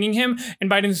sort of haranguing him, and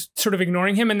Biden's sort of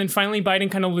ignoring him. And then finally Biden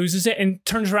kind of loses it and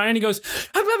turns around and he goes,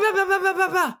 "Blah, blah, blah, blah, blah, blah,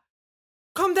 blah.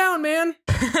 Calm down, man.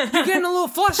 You're getting a little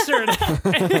flustered."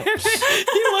 And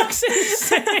he looks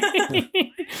insane.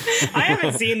 I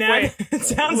haven't seen that. Wait, it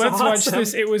sounds let's awesome. watch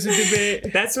this. It was a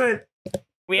debate. That's what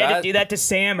we had to do that to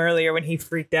Sam earlier when he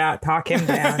freaked out. Talk him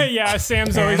down. Yeah,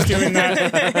 Sam's always doing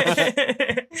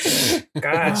that.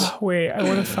 Gosh. Oh, wait, I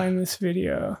want to find this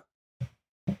video.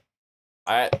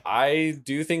 I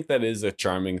do think that is a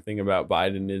charming thing about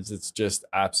Biden is it's just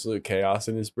absolute chaos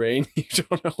in his brain. You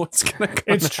don't know what's gonna come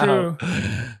It's true. out.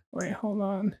 Wait, hold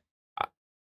on.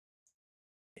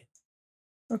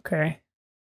 Okay.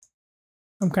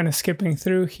 I'm kind of skipping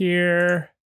through here.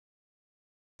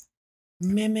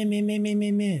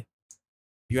 Me.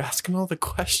 You asking all the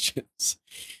questions.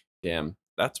 Damn,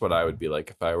 that's what I would be like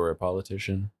if I were a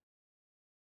politician.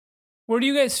 Where do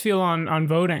you guys feel on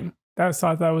voting? I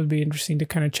thought that would be interesting to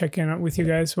kind of check in with you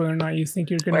guys whether or not you think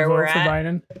you're going to vote for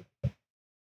Biden.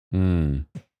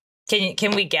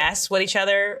 Can we guess what each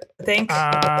other think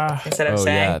instead of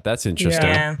saying? Yeah, that's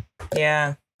interesting.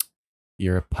 Yeah.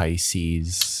 You're a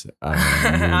Pisces.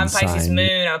 I'm Pisces sign.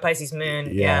 moon. I'm a Pisces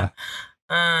moon. Yeah.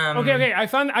 Okay. I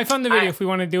found the video. If we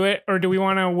want to do it, or do we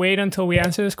want to wait until we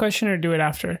answer this question, or do it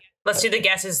after? Let's do the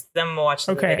guesses, then we'll watch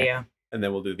the video, and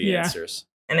then we'll do the answers.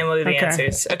 And then we'll do the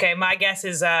answers. Okay, my guess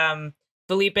is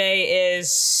Felipe is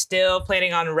still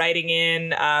planning on writing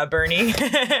in Bernie,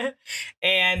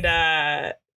 and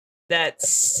that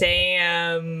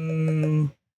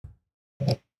Sam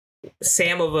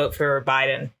will vote for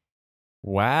Biden.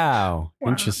 Wow.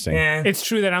 Interesting. Yeah. It's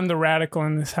true that I'm the radical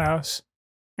in this house,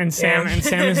 and Sam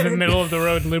is the middle of the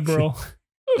road liberal.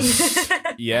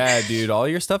 Yeah, dude, all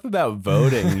your stuff about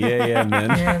voting. Yeah,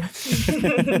 man.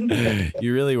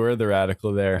 You really were the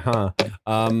radical there, huh?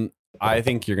 I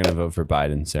think you're gonna vote for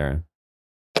Biden, Sarah.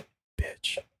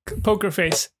 Bitch. Poker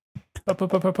face.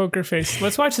 Poker face.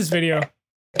 Let's watch this video.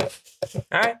 All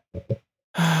right.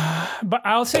 But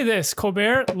I'll say this: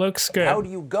 Colbert looks good. How do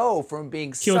you go from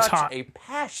being He looks such hot. a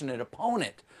passionate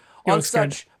opponent He on looks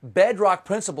such bedrock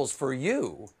principles for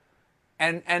you,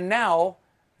 and now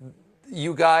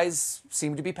you guys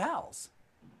seem to be pals?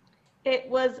 It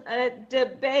was a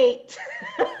debate.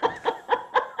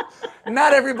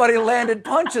 Not everybody landed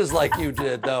punches like you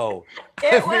did, though.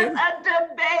 It was a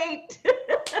debate.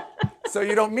 So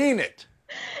you don't mean it?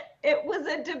 It was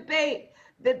a debate.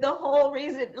 The whole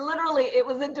reason, literally, it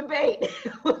was a debate.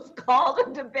 It was called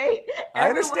a debate. I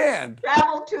understand.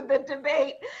 Traveled to the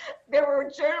debate. There were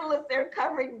journalists there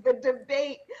covering the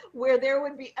debate, where there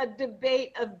would be a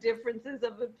debate of differences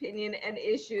of opinion and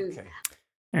issues. Okay.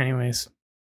 Anyways.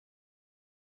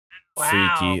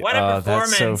 Wow, Freaky. what a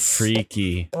performance. That's so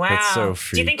freaky. Wow. That's so Do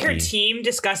freaky. you think her team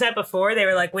discussed that before? They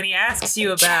were like, when he asks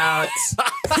you about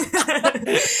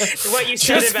what you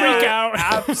said Just about freak out.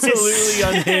 Absolutely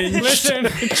unhinged. Listen.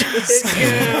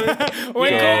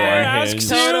 When Go Colbert unhinged. asks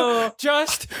you,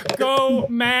 just go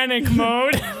manic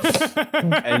mode.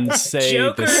 And say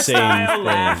Joker the same style thing.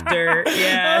 laughter.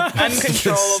 Yeah,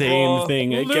 uncontrollable. The same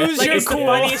thing again. Lose Like your it's the cool.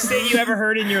 funniest thing you ever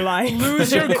heard in your life.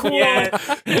 Lose your cool. Yeah.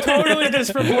 Totally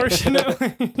disproportionately.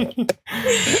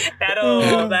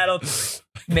 That'll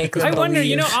make them I wonder,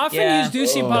 believe. often Yeah. you do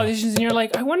see politicians and you're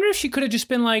like, I wonder if she could have just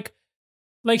been like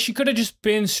she could have just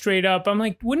been straight up. I'm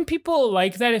like, wouldn't people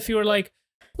like that if you were like,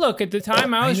 look, at the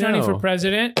time I was running for know.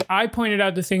 president, I pointed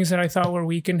out the things that I thought were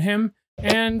weak in him.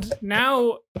 And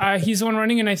now he's the one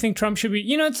running, and I think Trump should be,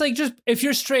 it's like, just if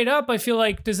you're straight up, I feel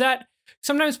like,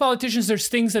 sometimes politicians, there's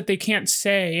things that they can't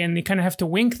say and they kind of have to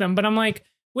wink them. But I'm like,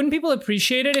 wouldn't people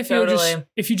appreciate it if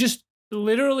you just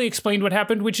literally explained what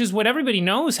happened, which is what everybody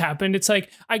knows happened? It's like,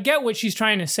 I get what she's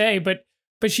trying to say, but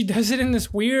she does it in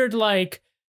this weird, like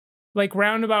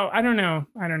roundabout. I don't know.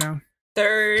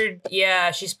 Third, yeah,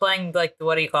 she's playing like,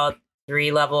 what do you call it?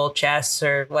 3-level chess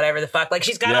or whatever the fuck. Like,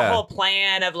 she's got a whole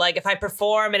plan of like, if I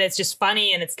perform and it's just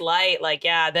funny and it's light, like,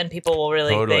 yeah, then people will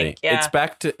really think. Yeah, it's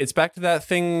back to that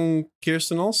thing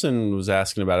Kirsten Olsen was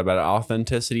asking about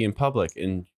authenticity in public,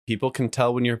 and people can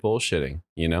tell when you're bullshitting.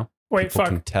 People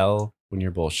can tell when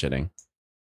you're bullshitting.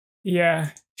 Yeah,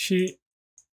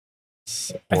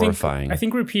 it's horrifying. I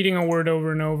think repeating a word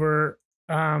over and over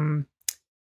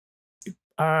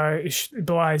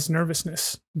belies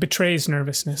nervousness, betrays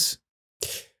nervousness.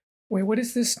 Wait, what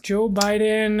is this? Joe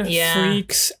Biden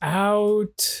freaks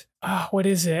out. What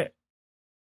is it?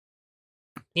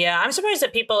 Yeah, I'm surprised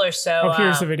that people are so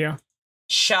here's the video.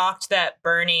 Shocked that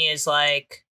Bernie is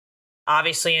like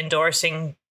obviously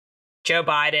endorsing Joe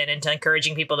Biden and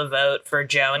encouraging people to vote for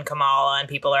Joe and Kamala, and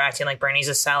people are acting like Bernie's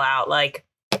a sellout. Like,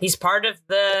 he's part of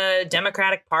the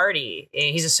Democratic Party.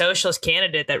 He's a socialist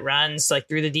candidate that runs like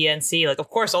through the DNC. Like, of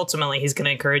course, ultimately he's going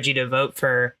to encourage you to vote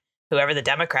for whoever the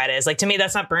Democrat is. Like, to me,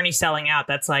 that's not Bernie selling out.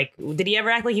 That's like, did he ever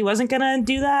act like he wasn't going to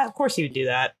do that? Of course he would do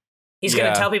that. He's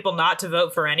going to tell people not to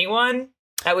vote for anyone.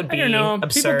 That would be absurd.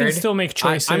 People can still make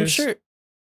choices. I'm sure.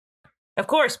 Of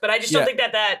course, but I just don't think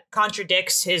that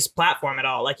contradicts his platform at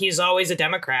all. Like, he's always a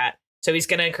Democrat, so he's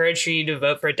going to encourage you to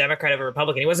vote for a Democrat over a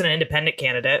Republican. He wasn't an independent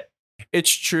candidate.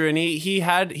 It's true, and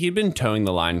he'd been towing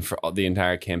the line for the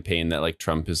entire campaign that like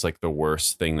Trump is like the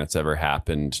worst thing that's ever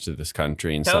happened to this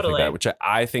country and stuff like that, which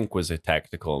I think was a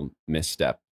tactical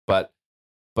misstep. But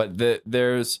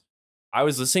I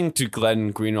was listening to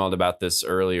Glenn Greenwald about this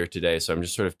earlier today, so I'm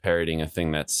just sort of parroting a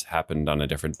thing that's happened on a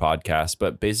different podcast.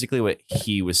 But basically, what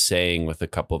he was saying with a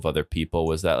couple of other people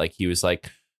was that like he was like,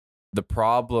 the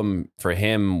problem for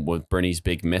him with Bernie's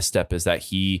big misstep is that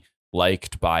he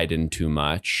liked Biden too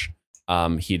much.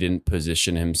 He didn't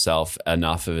position himself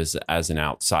enough as an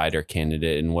outsider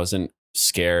candidate and wasn't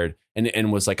scared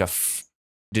and was like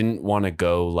didn't want to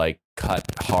go like cut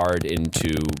hard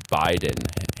into Biden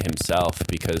himself,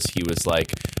 because he was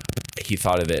like, he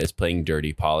thought of it as playing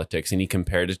dirty politics, and he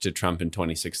compared it to Trump in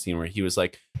 2016, where he was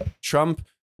like, Trump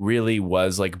really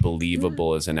was like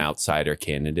believable as an outsider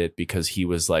candidate because he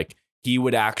was like, he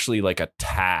would actually like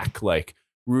attack like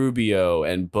Rubio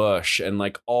and Bush and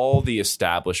like all the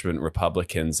establishment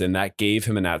Republicans, and that gave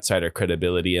him an outsider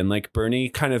credibility. And like Bernie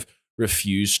kind of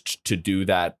refused to do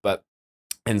that,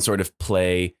 and sort of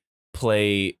play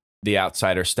the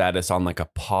outsider status on like a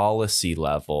policy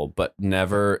level, but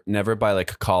never by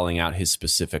like calling out his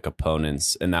specific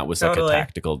opponents. And that was like a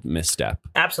tactical misstep.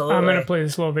 Absolutely. I'm gonna play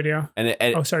this little video.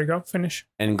 And sorry, go finish.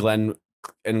 And Glenn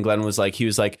was like, he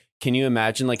was like, can you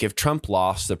imagine like if Trump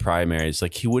lost the primaries,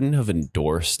 like he wouldn't have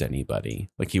endorsed anybody.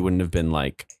 Like he wouldn't have been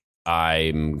like,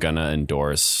 I'm gonna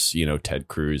endorse, Ted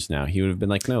Cruz now. He would have been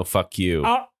like, no, fuck you.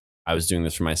 I was doing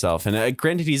this for myself. And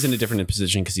granted, he's in a different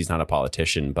position because he's not a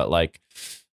politician, but like,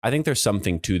 I think there's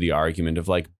something to the argument of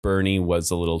like Bernie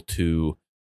was a little too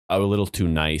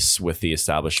nice with the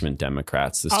establishment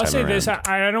Democrats this time around. I'll say this,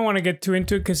 I don't want to get too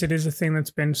into it because it is a thing that's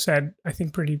been said, I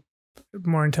think, pretty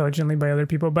more intelligently by other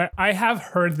people, but I have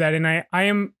heard that, and I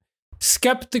am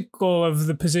skeptical of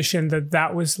the position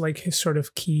that was like his sort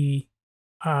of key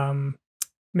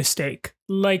mistake.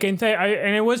 Like, and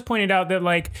it was pointed out that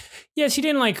like, yes, he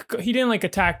didn't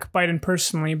attack Biden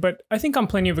personally, but I think on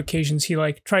plenty of occasions he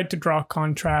like tried to draw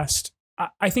contrast.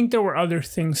 I think there were other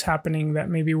things happening that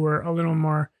maybe were a little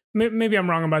more. Maybe I'm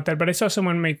wrong about that, but I saw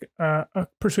someone make a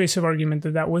persuasive argument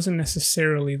that wasn't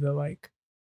necessarily the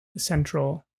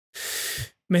central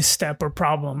misstep or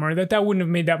problem, or that wouldn't have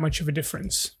made that much of a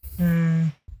difference.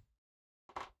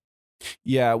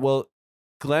 Yeah, well,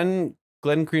 Glenn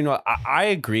Greenwald, I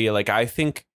agree. Like, I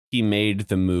think he made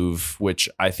the move, which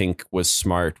I think was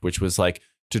smart, which was like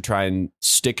to try and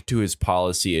stick to his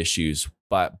policy issues,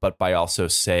 but by also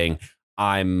saying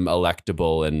I'm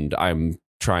electable and I'm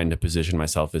trying to position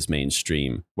myself as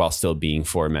mainstream while still being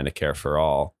for Medicare for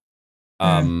all.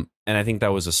 And I think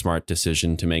that was a smart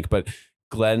decision to make. But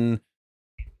Glenn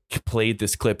played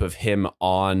this clip of him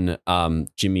on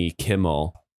Jimmy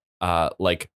Kimmel,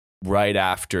 like right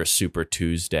after Super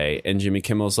Tuesday. And Jimmy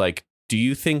Kimmel's like, do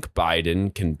you think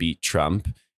Biden can beat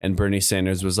Trump? And Bernie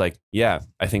Sanders was like, yeah,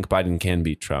 I think Biden can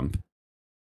beat Trump.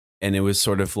 And it was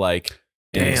sort of like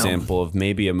an example of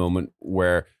maybe a moment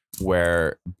where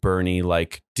where Bernie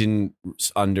like didn't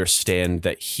understand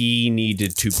that he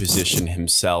needed to position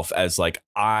himself as like,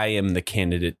 I am the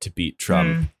candidate to beat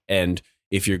Trump. And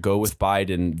if you go with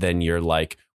Biden, then you're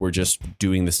like, we're just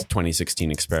doing this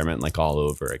 2016 experiment like all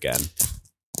over again.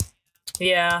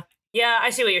 Yeah, I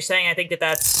see what you're saying. I think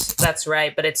that's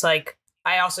right. But it's like,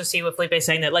 I also see what Felipe is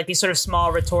saying, that like these sort of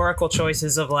small rhetorical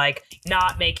choices of like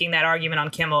not making that argument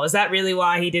on Kimmel. Is that really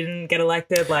why he didn't get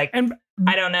elected? Like, and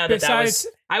I don't know that was,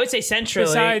 I would say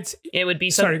centrally, it would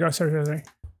be. Sorry.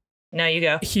 No, you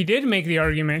go. He did make the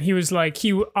argument. He was like,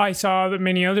 I saw that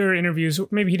many other interviews,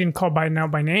 maybe he didn't call Biden out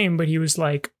by name, but he was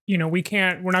like, we're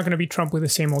not going to beat Trump with the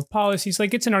same old policies.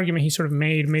 Like, it's an argument he sort of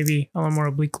made, maybe a little more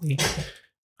obliquely.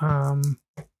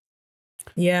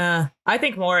 Yeah, I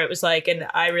think more it was like, and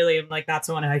I really am like not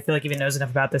someone who I feel like even knows enough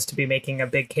about this to be making a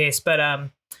big case, but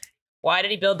why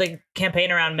did he build the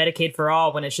campaign around Medicaid for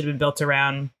all when it should have been built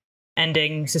around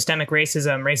ending systemic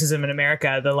racism in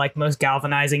America, the like most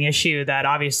galvanizing issue that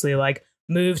obviously like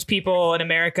moved people in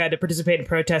America to participate in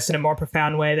protests in a more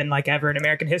profound way than like ever in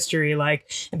American history. Like,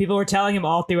 and people were telling him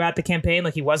all throughout the campaign,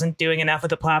 like he wasn't doing enough with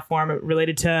the platform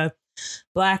related to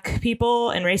Black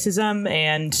people and racism.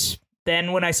 And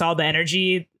then when I saw the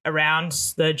energy around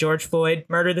the George Floyd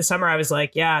murder this summer, I was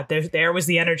like, yeah, there was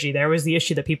the energy. There was the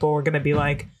issue that people were going to be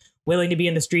like willing to be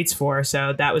in the streets for.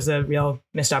 So that was a real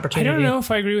missed opportunity. I don't know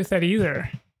if I agree with that either.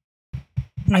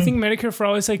 I think Medicare for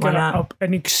All is like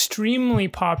an extremely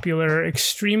popular,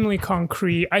 extremely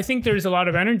concrete. I think there's a lot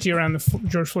of energy around the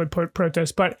George Floyd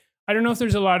protest, but I don't know if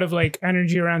there's a lot of like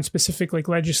energy around specific like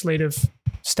legislative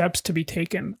steps to be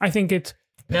taken. I think it's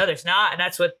no, there's not, and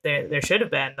that's what there should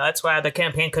have been. That's why the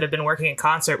campaign could have been working in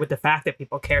concert with the fact that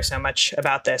people care so much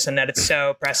about this and that it's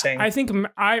so pressing. I think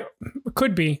I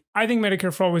think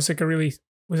Medicare for All was like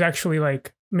was actually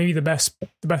like maybe the best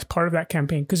part of that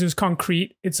campaign because it was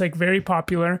concrete. It's like very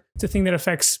popular. It's a thing that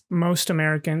affects most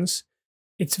Americans.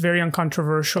 It's very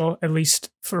uncontroversial, at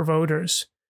least for voters,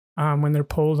 when they're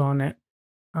polled on it.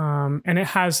 And it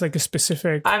has like a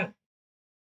specific.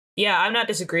 I'm not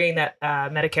disagreeing that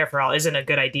Medicare for All isn't a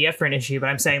good idea for an issue, but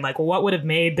I'm saying like, well, what would have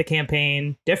made the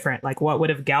campaign different? Like, what would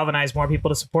have galvanized more people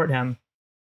to support him?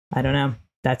 I don't know.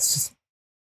 That's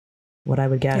what I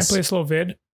would guess. Can I play this little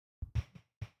vid?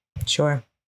 Sure.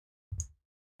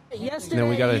 Then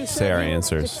we gotta say our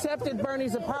answers. Accepted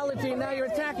Bernie's apology, and now you're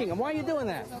attacking him. Why are you doing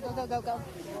that? Go.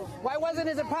 Why wasn't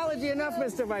his apology enough,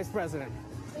 Mr. Vice President?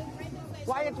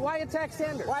 Why attack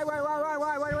Sanders? Why?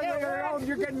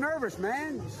 You're getting nervous,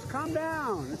 man. Just calm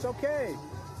down. It's okay.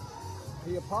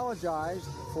 He apologized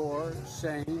for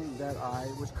saying that I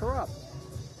was corrupt.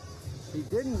 He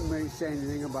didn't say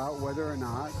anything about whether or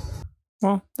not.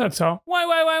 Well, that's all.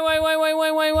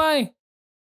 Why?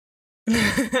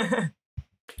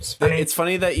 It's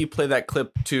funny that you play that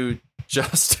clip to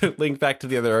just to link back to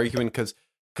the other argument because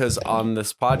on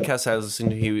this podcast I was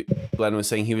listening to, Glenn was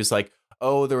saying, he was like,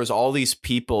 oh, there was all these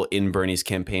people in Bernie's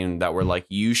campaign that were like,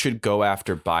 you should go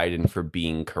after Biden for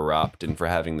being corrupt and for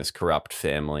having this corrupt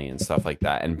family and stuff like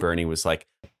that. And Bernie was like,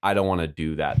 I don't want to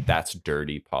do that. That's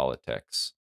dirty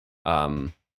politics.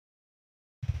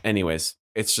 Anyways,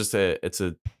 it's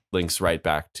a links right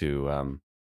back to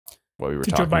what we were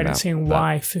talking about. Joe Biden saying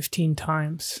why 15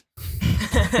 times.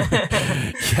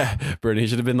 Yeah, Bernie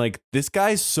should have been like, this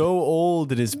guy's so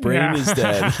old and his brain is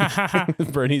dead.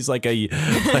 Bernie's like the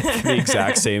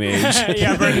exact same age.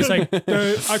 Yeah, Bernie's like,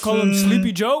 I call him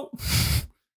Sleepy Joe.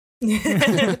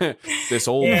 This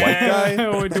old white guy.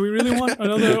 Do we really want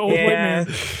another old white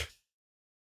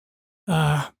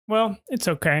man? Well, it's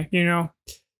okay.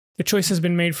 The choice has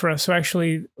been made for us. So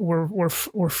actually, we're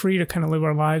free to kind of live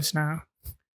our lives now.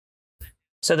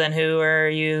 So then who are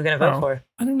you going to vote for?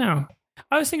 I don't know.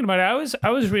 I was thinking about it. I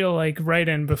was real like right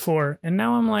in before. And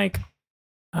now I'm like,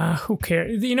 who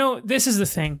cares? This is the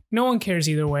thing. No one cares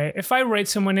either way. If I write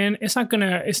someone in, it's not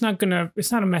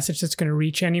a message that's going to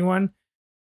reach anyone.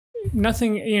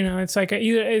 Nothing, it's like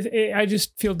I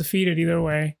just feel defeated either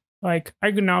way. Like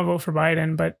I could now vote for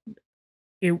Biden, but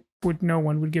no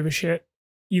one would give a shit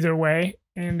either way.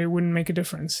 And it wouldn't make a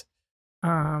difference.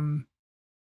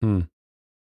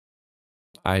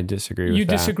 I disagree with that. You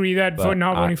disagree that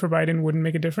not voting for Biden wouldn't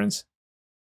make a difference?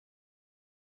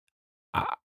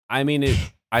 I mean,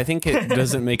 I think it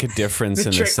doesn't make a difference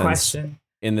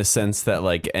in the sense that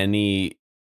like any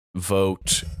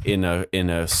vote in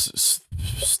a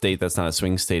state that's not a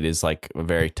swing state is like a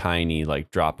very tiny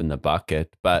like drop in the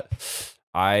bucket. But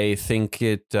I think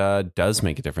it does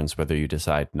make a difference whether you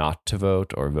decide not to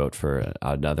vote or vote for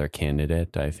another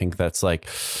candidate. I think that's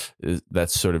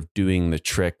sort of doing the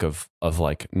trick of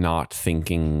like not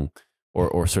thinking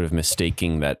or sort of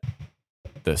mistaking that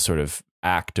the sort of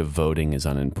act of voting is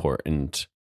unimportant,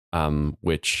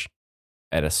 which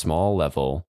at a small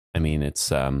level, I mean,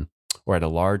 it's or at a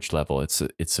large level, it's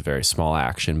a very small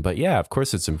action. But yeah, of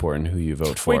course, it's important who you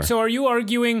vote for. Wait, so are you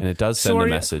arguing? And it does send a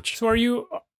message. So are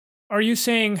you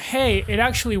saying, hey, it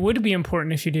actually would be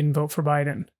important if you didn't vote for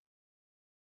Biden?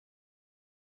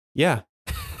 Yeah,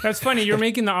 that's funny.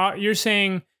 You're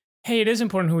saying, hey, it is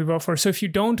important who we vote for. So if you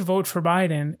don't vote for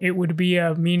Biden, it would be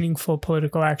a meaningful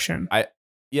political action.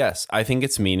 Yes, I think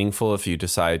it's meaningful if you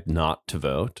decide not to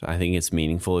vote. I think it's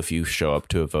meaningful if you show up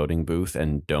to a voting booth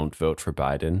and don't vote for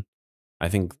Biden. I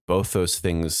think both those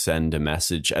things send a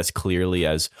message as clearly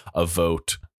as a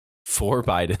vote for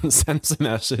Biden sends a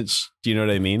message. Do you know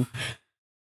what I mean?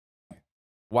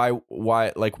 Why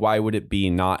would it be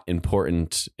not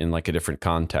important in like a different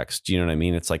context? Do you know what I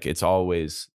mean? It's like it's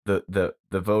always the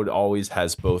vote always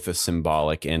has both a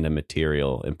symbolic and a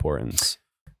material importance.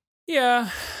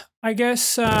 Yeah, I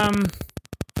guess I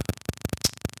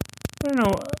don't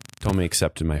know. Told me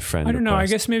accepted my friend. I don't know. I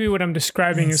request. guess maybe what I'm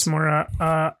describing is more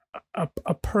a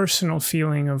personal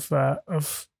feeling of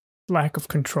lack of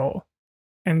control.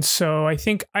 And so I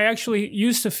think I actually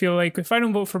used to feel like if I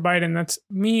don't vote for Biden, that's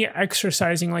me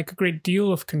exercising like a great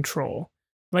deal of control.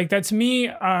 Like that's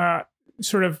me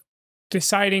sort of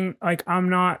deciding like I'm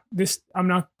not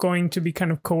going to be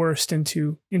kind of coerced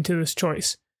into this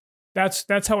choice. That's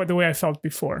the way I felt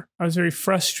before. I was very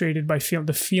frustrated by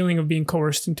the feeling of being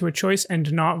coerced into a choice,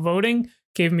 and not voting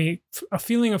gave me a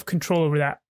feeling of control over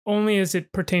that, only as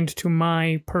it pertained to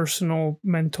my personal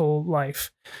mental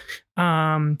life.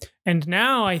 And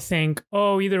now I think,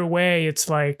 either way, it's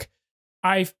like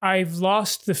I've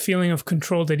lost the feeling of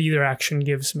control that either action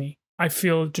gives me. I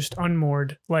feel just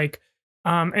unmoored, like,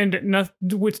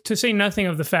 to say nothing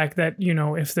of the fact that,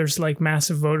 if there's like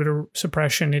massive voter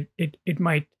suppression, it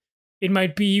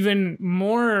might be even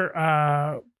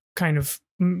more kind of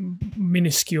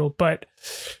minuscule, but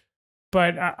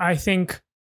I think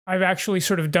I've actually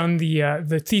sort of done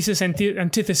the thesis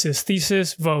antithesis.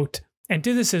 Thesis, vote.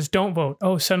 Antithesis, don't vote.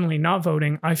 Oh, suddenly not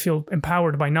voting. I feel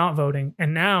empowered by not voting.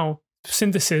 And now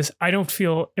synthesis, I don't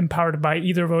feel empowered by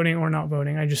either voting or not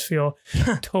voting. I just feel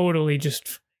totally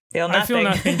just feel nothing. I feel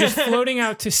nothing. Just floating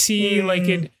out to sea, like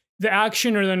the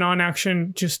action or the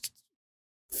non-action just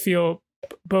feel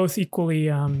both equally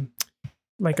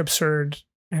like absurd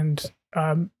and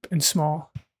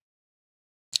small.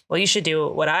 Well, you should do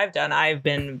what I've done. I've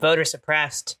been voter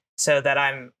suppressed so that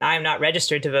I'm not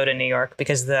registered to vote in New York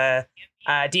because the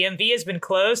DMV has been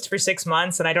closed for 6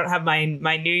 months and I don't have my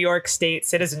New York state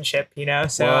citizenship,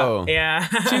 So Whoa. yeah.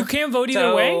 So you can't vote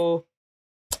either way?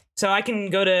 So I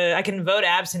can vote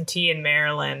absentee in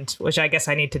Maryland, which I guess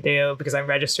I need to do because I'm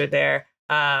registered there.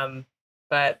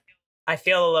 But I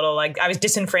feel a little like I was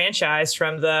disenfranchised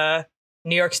from the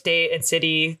New York State and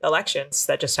city elections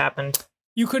that just happened.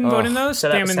 You couldn't vote in those? So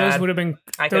Damn, and those would have been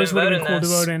cool to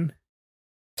vote in.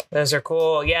 Those are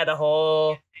cool. Yeah, the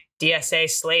whole DSA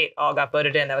slate all got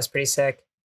voted in. That was pretty sick.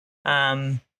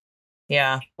 Yeah.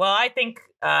 Well, I think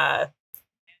I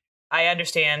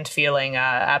understand feeling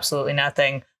absolutely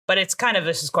nothing, but it's kind of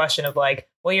this question of like,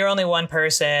 well, you're only one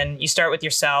person. You start with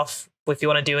yourself if you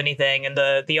want to do anything, and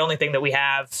the only thing that we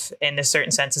have in a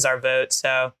certain sense is our vote.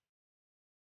 So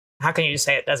how can you just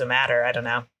say it doesn't matter? I don't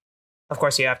know. Of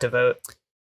course, you have to vote.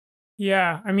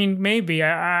 Yeah, I mean, maybe.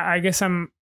 I guess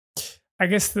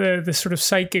the sort of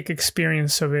psychic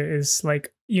experience of it is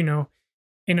like, in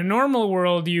a normal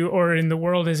world, or in the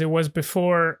world as it was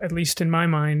before, at least in my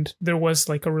mind, there was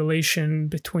like a relation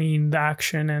between the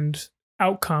action and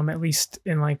outcome, at least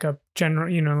in like a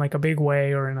general, like a big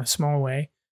way or in a small way.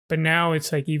 But now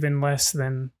it's like even less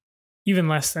than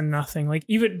nothing. Like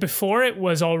even before it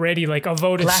was already like a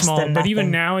vote is small, but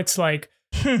even now it's like,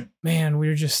 man,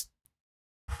 we're just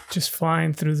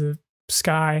flying through the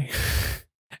sky.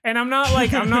 And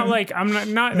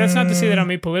that's not to say that I'm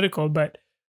apolitical,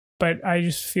 but I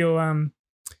just feel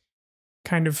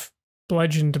kind of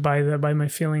bludgeoned by my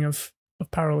feeling of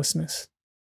powerlessness.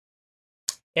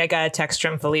 Yeah, I got a text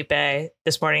from Felipe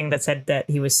this morning that said that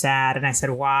he was sad, and I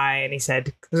said, why? And he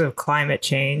said, because of climate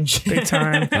change. Big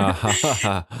time.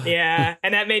 Yeah,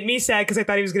 and that made me sad because I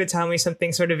thought he was going to tell me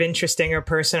something sort of interesting or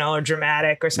personal or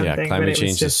dramatic or something. Yeah, climate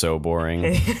change is so boring. I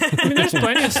mean, there's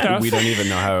plenty of stuff. We don't even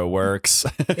know how it works.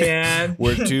 Yeah.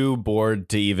 We're too bored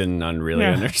to even really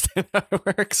understand how it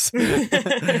works. I'm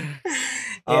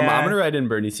going to write in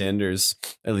Bernie Sanders,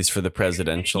 at least for the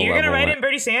presidential You're level. going to write in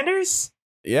Bernie Sanders?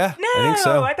 Yeah, no, I think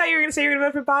so. I thought you were going to say you were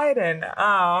going to vote for Biden.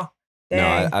 Oh,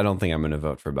 dang. No, I don't think I'm going to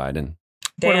vote for Biden.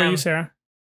 What are you, Sarah?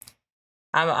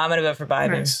 I'm going to vote for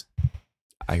Biden. Nice.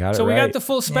 I got it. So we right. got the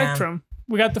full spectrum.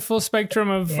 We got the full spectrum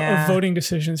of voting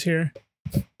decisions here.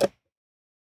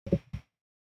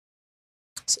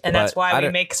 And that's But why I we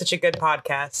don't- make such a good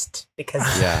podcast, because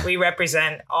Yeah. we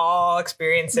represent all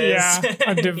experiences. Yeah, a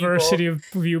and diversity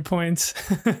people. of viewpoints.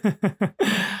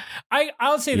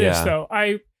 I'll say this Yeah. though.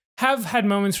 I have had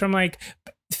moments from like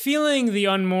feeling the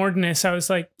unmooredness. I was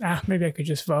like, maybe I could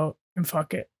just vote and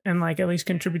fuck it and like at least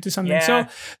contribute to something. Yeah.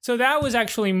 So that was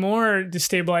actually more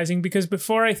destabilizing, because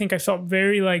before I think I felt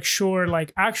very like sure,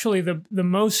 like actually the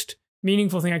most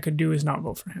meaningful thing I could do is not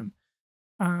vote for him.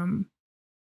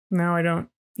 Now I don't.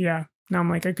 Yeah. Now I'm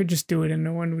like, I could just do it and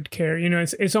no one would care. You know,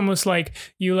 it's almost like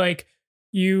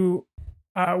you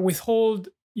withhold,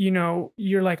 you know,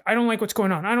 you're like, I don't like what's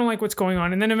going on. I don't like what's going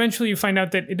on. And then eventually you find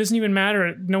out that it doesn't even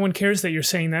matter. No one cares that you're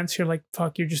saying that. So you're like,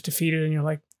 fuck, you're just defeated. And you're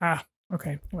like,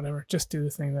 okay, whatever. Just do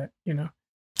the thing that, you know.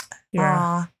 Yeah.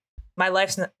 Aw. My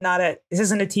life's not this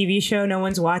isn't a TV show. No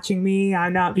one's watching me.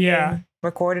 I'm not being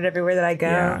recorded everywhere that I go.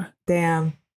 Yeah.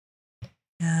 Damn.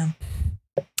 Yeah.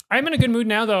 I'm in a good mood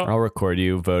now, though. I'll record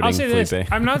you voting, I'll say Felipe. this: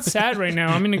 I'm not sad right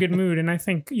now. I'm in a good mood, and I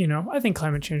think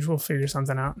climate change will figure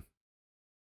something out.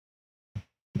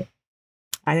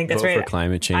 I think that's Vote right. for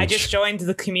climate change. I just joined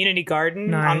the community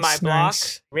garden on my Nice, block.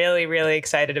 nice. Really, really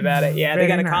excited about it. Yeah, they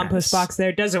got Very a compost nice. box there.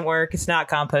 It doesn't work. It's not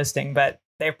composting, but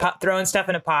they're throwing stuff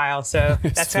in a pile. So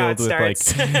It's that's how it filled with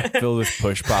starts. like filled with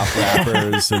push pop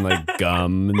wrappers and like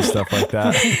gum and stuff like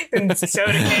that. And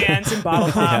soda cans and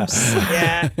bottle pops.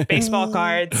 Yeah. Baseball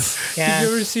cards. Yeah. Did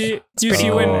you ever see? Do you pretty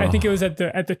see when cool. I think it was at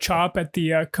the chop at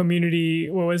the community?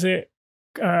 What was it?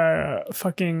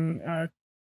 The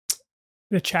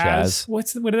Chaz.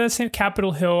 Chaz. What did that say?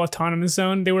 Capitol Hill Autonomous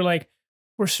Zone. They were like,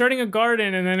 we're starting a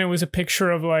garden, and then it was a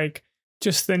picture of like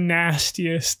just the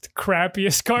nastiest,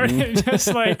 crappiest garden,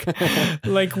 just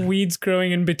like weeds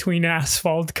growing in between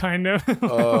asphalt, kind of.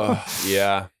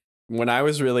 Yeah. When I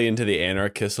was really into the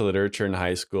anarchist literature in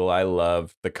high school, I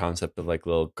loved the concept of like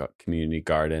little community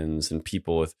gardens and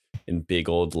people in big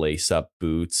old lace up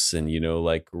boots and, you know,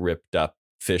 like ripped up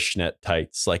fishnet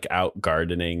tights, like out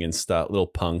gardening and stuff, little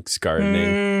punks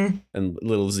gardening and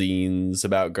little zines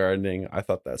about gardening. I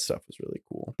thought that stuff was really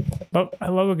cool. But I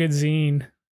love a good zine.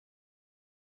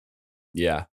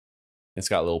 Yeah. It's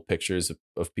got little pictures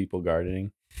of people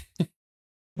gardening.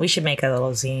 We should make a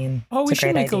little zine. Oh, we It's a should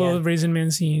great make a idea. little Raisin Man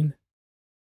zine.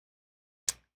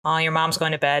 Oh, your mom's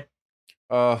going to bed.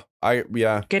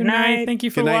 Yeah. Good night. Thank you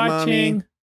for Good night, watching. Mommy.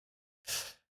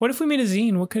 What if we made a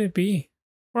zine? What could it be?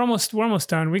 We're almost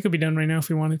done. We could be done right now if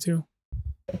we wanted to.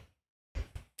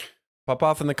 Pop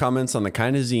off in the comments on the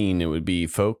kind of zine it would be,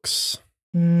 folks.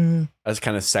 As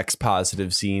kind of sex positive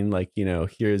zine, like, you know,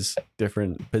 here's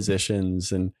different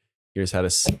positions and here's how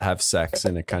to have sex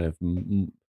in a kind of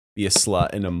be a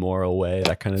slut in a moral way,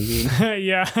 that kind of zine.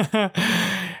 Yeah.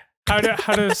 how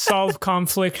to solve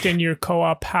conflict in your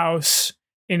co-op house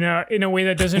in a way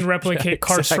that doesn't replicate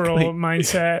Exactly. carceral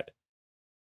mindset.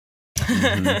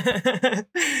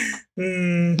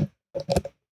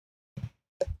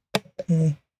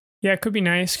 Yeah, it could be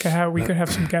nice. We could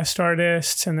have some guest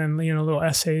artists and then, you know, little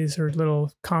essays or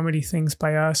little comedy things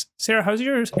by us. Sarah, how's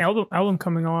your album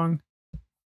coming along?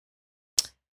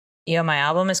 Yeah, my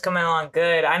album is coming along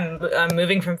good. I'm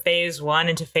moving from phase 1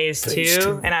 into phase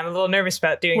two, and I'm a little nervous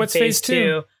about doing What's phase phase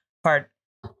two? 2 part.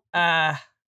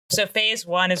 So phase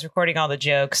 1 is recording all the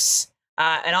jokes.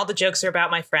 And all the jokes are about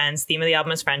my friends. Theme of the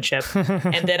album is friendship.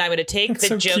 And then I'm going to take That's the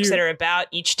so jokes cute. that are about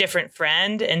each different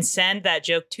friend and send that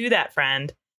joke to that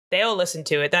friend. They'll listen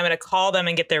to it. Then I'm going to call them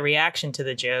and get their reaction to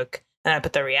the joke. And I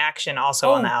put the reaction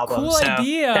also on the album. cool so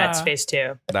idea. that's phase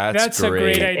 2. That's a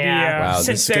great idea. Wow, this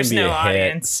Since is gonna there's be a no hit.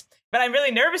 audience. But I'm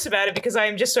really nervous about it because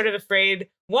I'm just sort of afraid.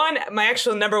 One, my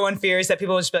actual number one fear is that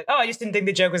people will just be like, oh, I just didn't think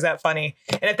the joke was that funny.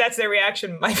 And if that's their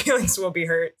reaction, my feelings will be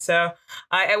hurt. So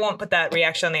I won't put that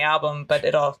reaction on the album, but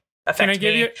it'll affect Can I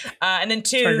give me. you? And then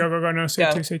 2. Sorry, go. No, say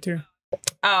Go. two. Say two. Oh,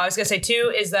 I was going to say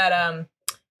 2 is that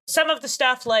some of the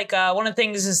stuff, like one of the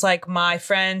things is like my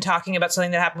friend talking about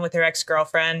something that happened with her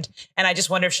ex-girlfriend. And I just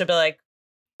wonder if she'll be like,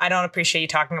 I don't appreciate you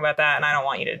talking about that, and I don't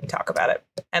want you to talk about it.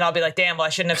 And I'll be like, damn, well, I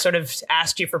shouldn't have sort of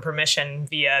asked you for permission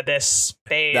via this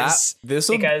phase.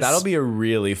 That'll be a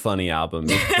really funny album.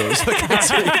 If those are the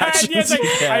kinds of reactions Yeah, it's like, you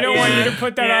get. I don't want you to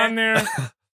put that Yeah. on there.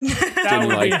 That Didn't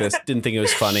would like be- this. Didn't think it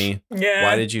was funny. Yeah.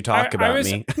 Why did you talk I about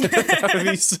was- me? That would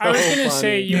be so I was gonna funny.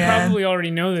 say you Yeah. probably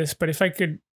already know this, but if I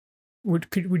could, would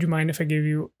you mind if I gave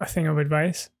you a thing of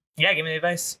advice? Yeah, give me the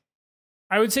advice.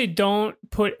 I would say don't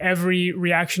put every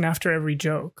reaction after every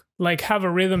joke. Like have a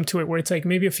rhythm to it where it's like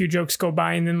maybe a few jokes go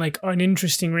by and then like an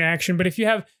interesting reaction. But if you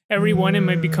have every one, it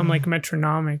might become like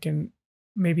metronomic and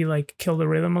maybe like kill the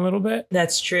rhythm a little bit.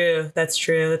 That's true. That's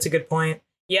a good point.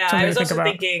 Yeah, Something I was to think also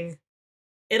about. thinking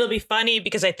it'll be funny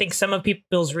because I think some of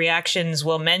people's reactions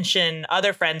will mention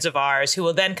other friends of ours who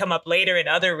will then come up later in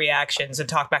other reactions and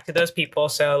talk back to those people.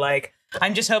 So like,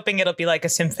 I'm just hoping it'll be like a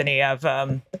symphony of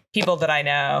people that I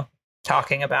know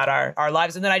talking about our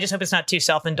lives. And then I just hope it's not too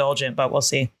self-indulgent, but we'll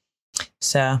see.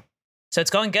 So it's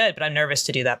going good, but I'm nervous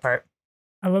to do that part.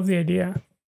 I love the idea.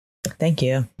 Thank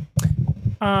you.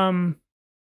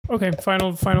 Okay.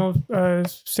 Final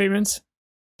statements.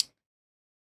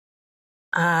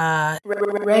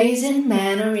 Raisin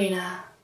Man Arena.